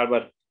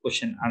 বারবার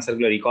কোশ্চেন আনসার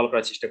গুলো রিকল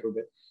করার চেষ্টা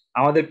করবেন।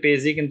 আমাদের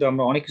পেজে কিন্তু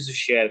আমরা অনেক কিছু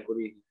শেয়ার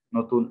করি,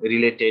 নতুন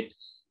রিলেটেড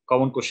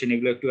কমন কোশ্চেন,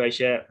 এগুলো একটু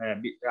এসে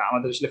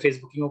আমাদের আসলে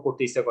ফেসবুকিংও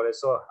করতে ইচ্ছা করে।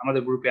 সো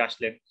আমাদের গ্রুপে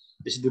আসলেন,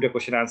 বেশি দুটো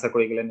কোশ্চেন আনসার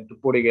করে গেলেন, একটু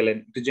পড়ে গেলেন,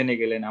 একটু জেনে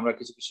গেলেন, আমরা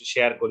কিছু কিছু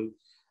শেয়ার করি,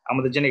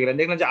 আমাদের জেনে গেলেন,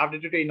 দেখলেন যে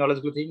আপডেটেড এই নলেজ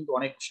গুলো থেকে কিন্তু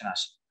অনেক কোশ্চেন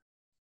আসে।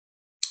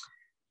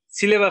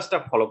 সিলেবাসটা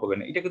ফলো করবেন,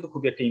 এটা কিন্তু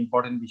খুবই একটা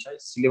ইম্পর্টেন্ট বিষয়।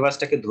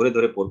 সিলেবাসটাকে ধরে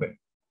ধরে পড়বেন,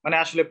 মানে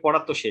আসলে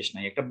পড়ার তো শেষ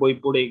নাই, একটা বই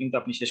পড়ে কিন্তু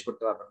আপনি শেষ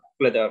করতে পারবেন না,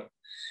 খুলে দেওয়া।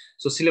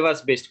 সো সিলেবাস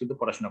বেসড কিন্তু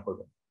পড়াশোনা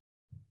করবেন।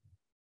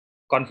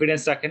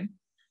 কনফিডেন্স রাখেন,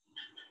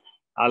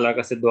 আল্লাহর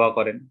কাছে দোয়া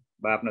করেন,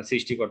 বা আপনার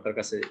সৃষ্টিকর্তার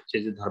কাছে সে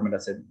যে ধর্মের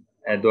আছেন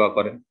দোয়া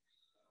করেন।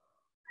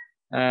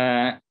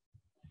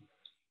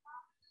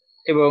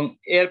 এবং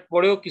এর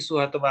পরেও কিছু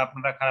হয়তো বা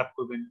আপনারা খারাপ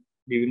করবেন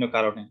বিভিন্ন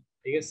কারণে,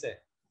 ঠিক আছে,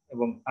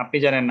 এবং আপনি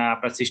জানেন না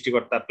আপনার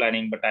সৃষ্টিকর্তা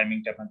প্ল্যানিং বা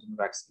টাইমিংটা আপনার জন্য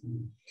রাখছে।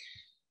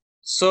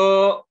 সো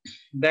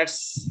দ্যাটস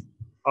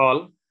অল,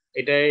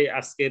 এটাই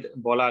আজকের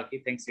বলা আর কি।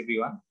 Thanks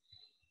everyone.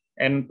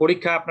 এন্ড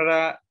পরীক্ষা আপনারা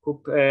খুব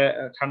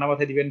ঠান্ডা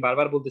মাথায় দিবেন,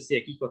 বারবার বলতেছি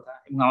একই কথা,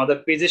 এবং আমাদের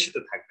পেজের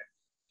সাথে থাকবেন।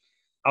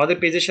 আমাদের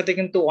পেজের সাথে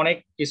কিন্তু অনেক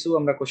কিছু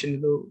আমরা কোশ্চেন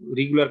কিন্তু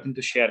রেগুলার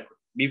কিন্তু শেয়ার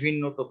করি,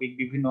 বিভিন্ন টপিক,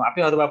 বিভিন্ন, আপনি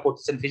হয়তো বা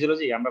পড়তেছেন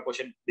ফিজিওলজি, আমরা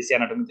কোশ্চেন দিচ্ছি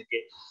অ্যানাটমি থেকে,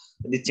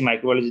 দিচ্ছি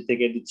মাইক্রোবায়োলজি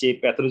থেকে, দিচ্ছি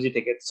প্যাথোলজি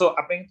থেকে। সো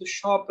আপনি কিন্তু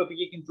সব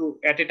টপিকে কিন্তু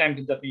এট এ টাইম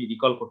কিন্তু আপনি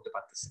রিকল করতে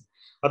পারতেছেন।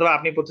 অথবা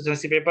আপনি পড়তেছেন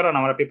সি পেপার 1,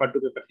 আমরা পেপার 2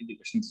 পেপার 3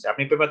 কোশ্চেন দিচ্ছি,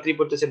 আপনি পেপার 3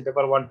 পড়তেছেন,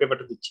 পেপার 1 পেপার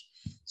 2 দিচ্ছি।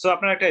 সো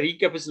আপনার একটা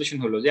রিক্যাপিচুলেশন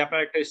হলো, যে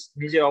আপনার একটা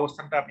নিজের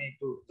অবস্থানটা আপনি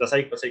একটু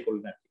যাচাই বাছাই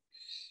করলেন আর কি।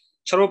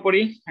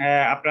 সর্বোপরি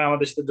আপনারা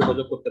আমাদের সাথে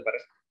যোগাযোগ করতে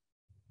পারেন,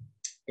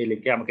 এই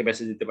লিখে আমাকে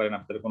মেসেজ দিতে পারেন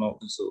আপনাদের কোনো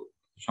কিছু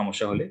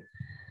সমস্যা হলে।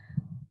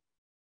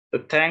 তো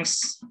থ্যাংকস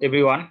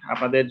এভরিওয়ান,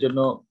 আপনাদের জন্য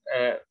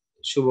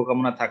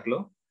শুভকামনা থাকলো,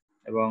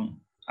 এবং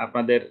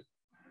আপনাদের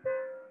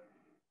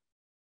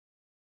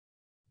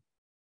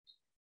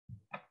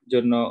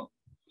জন্য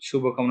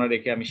শুভকামনা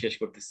রেখে আমি শেষ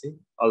করতেছি।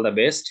 অল দ্য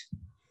বেস্ট,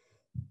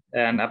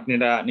 এন্ড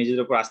আপনারা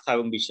নিজেদের উপর আস্থা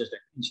এবং বিশ্বাস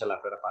রাখেন, ইনশাআল্লাহ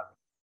আপনারা পারবেন।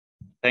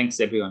 থ্যাংকস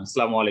এভরিওয়ান,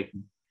 আসসালামু আলাইকুম।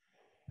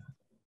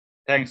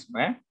 Thanks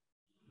ma'am.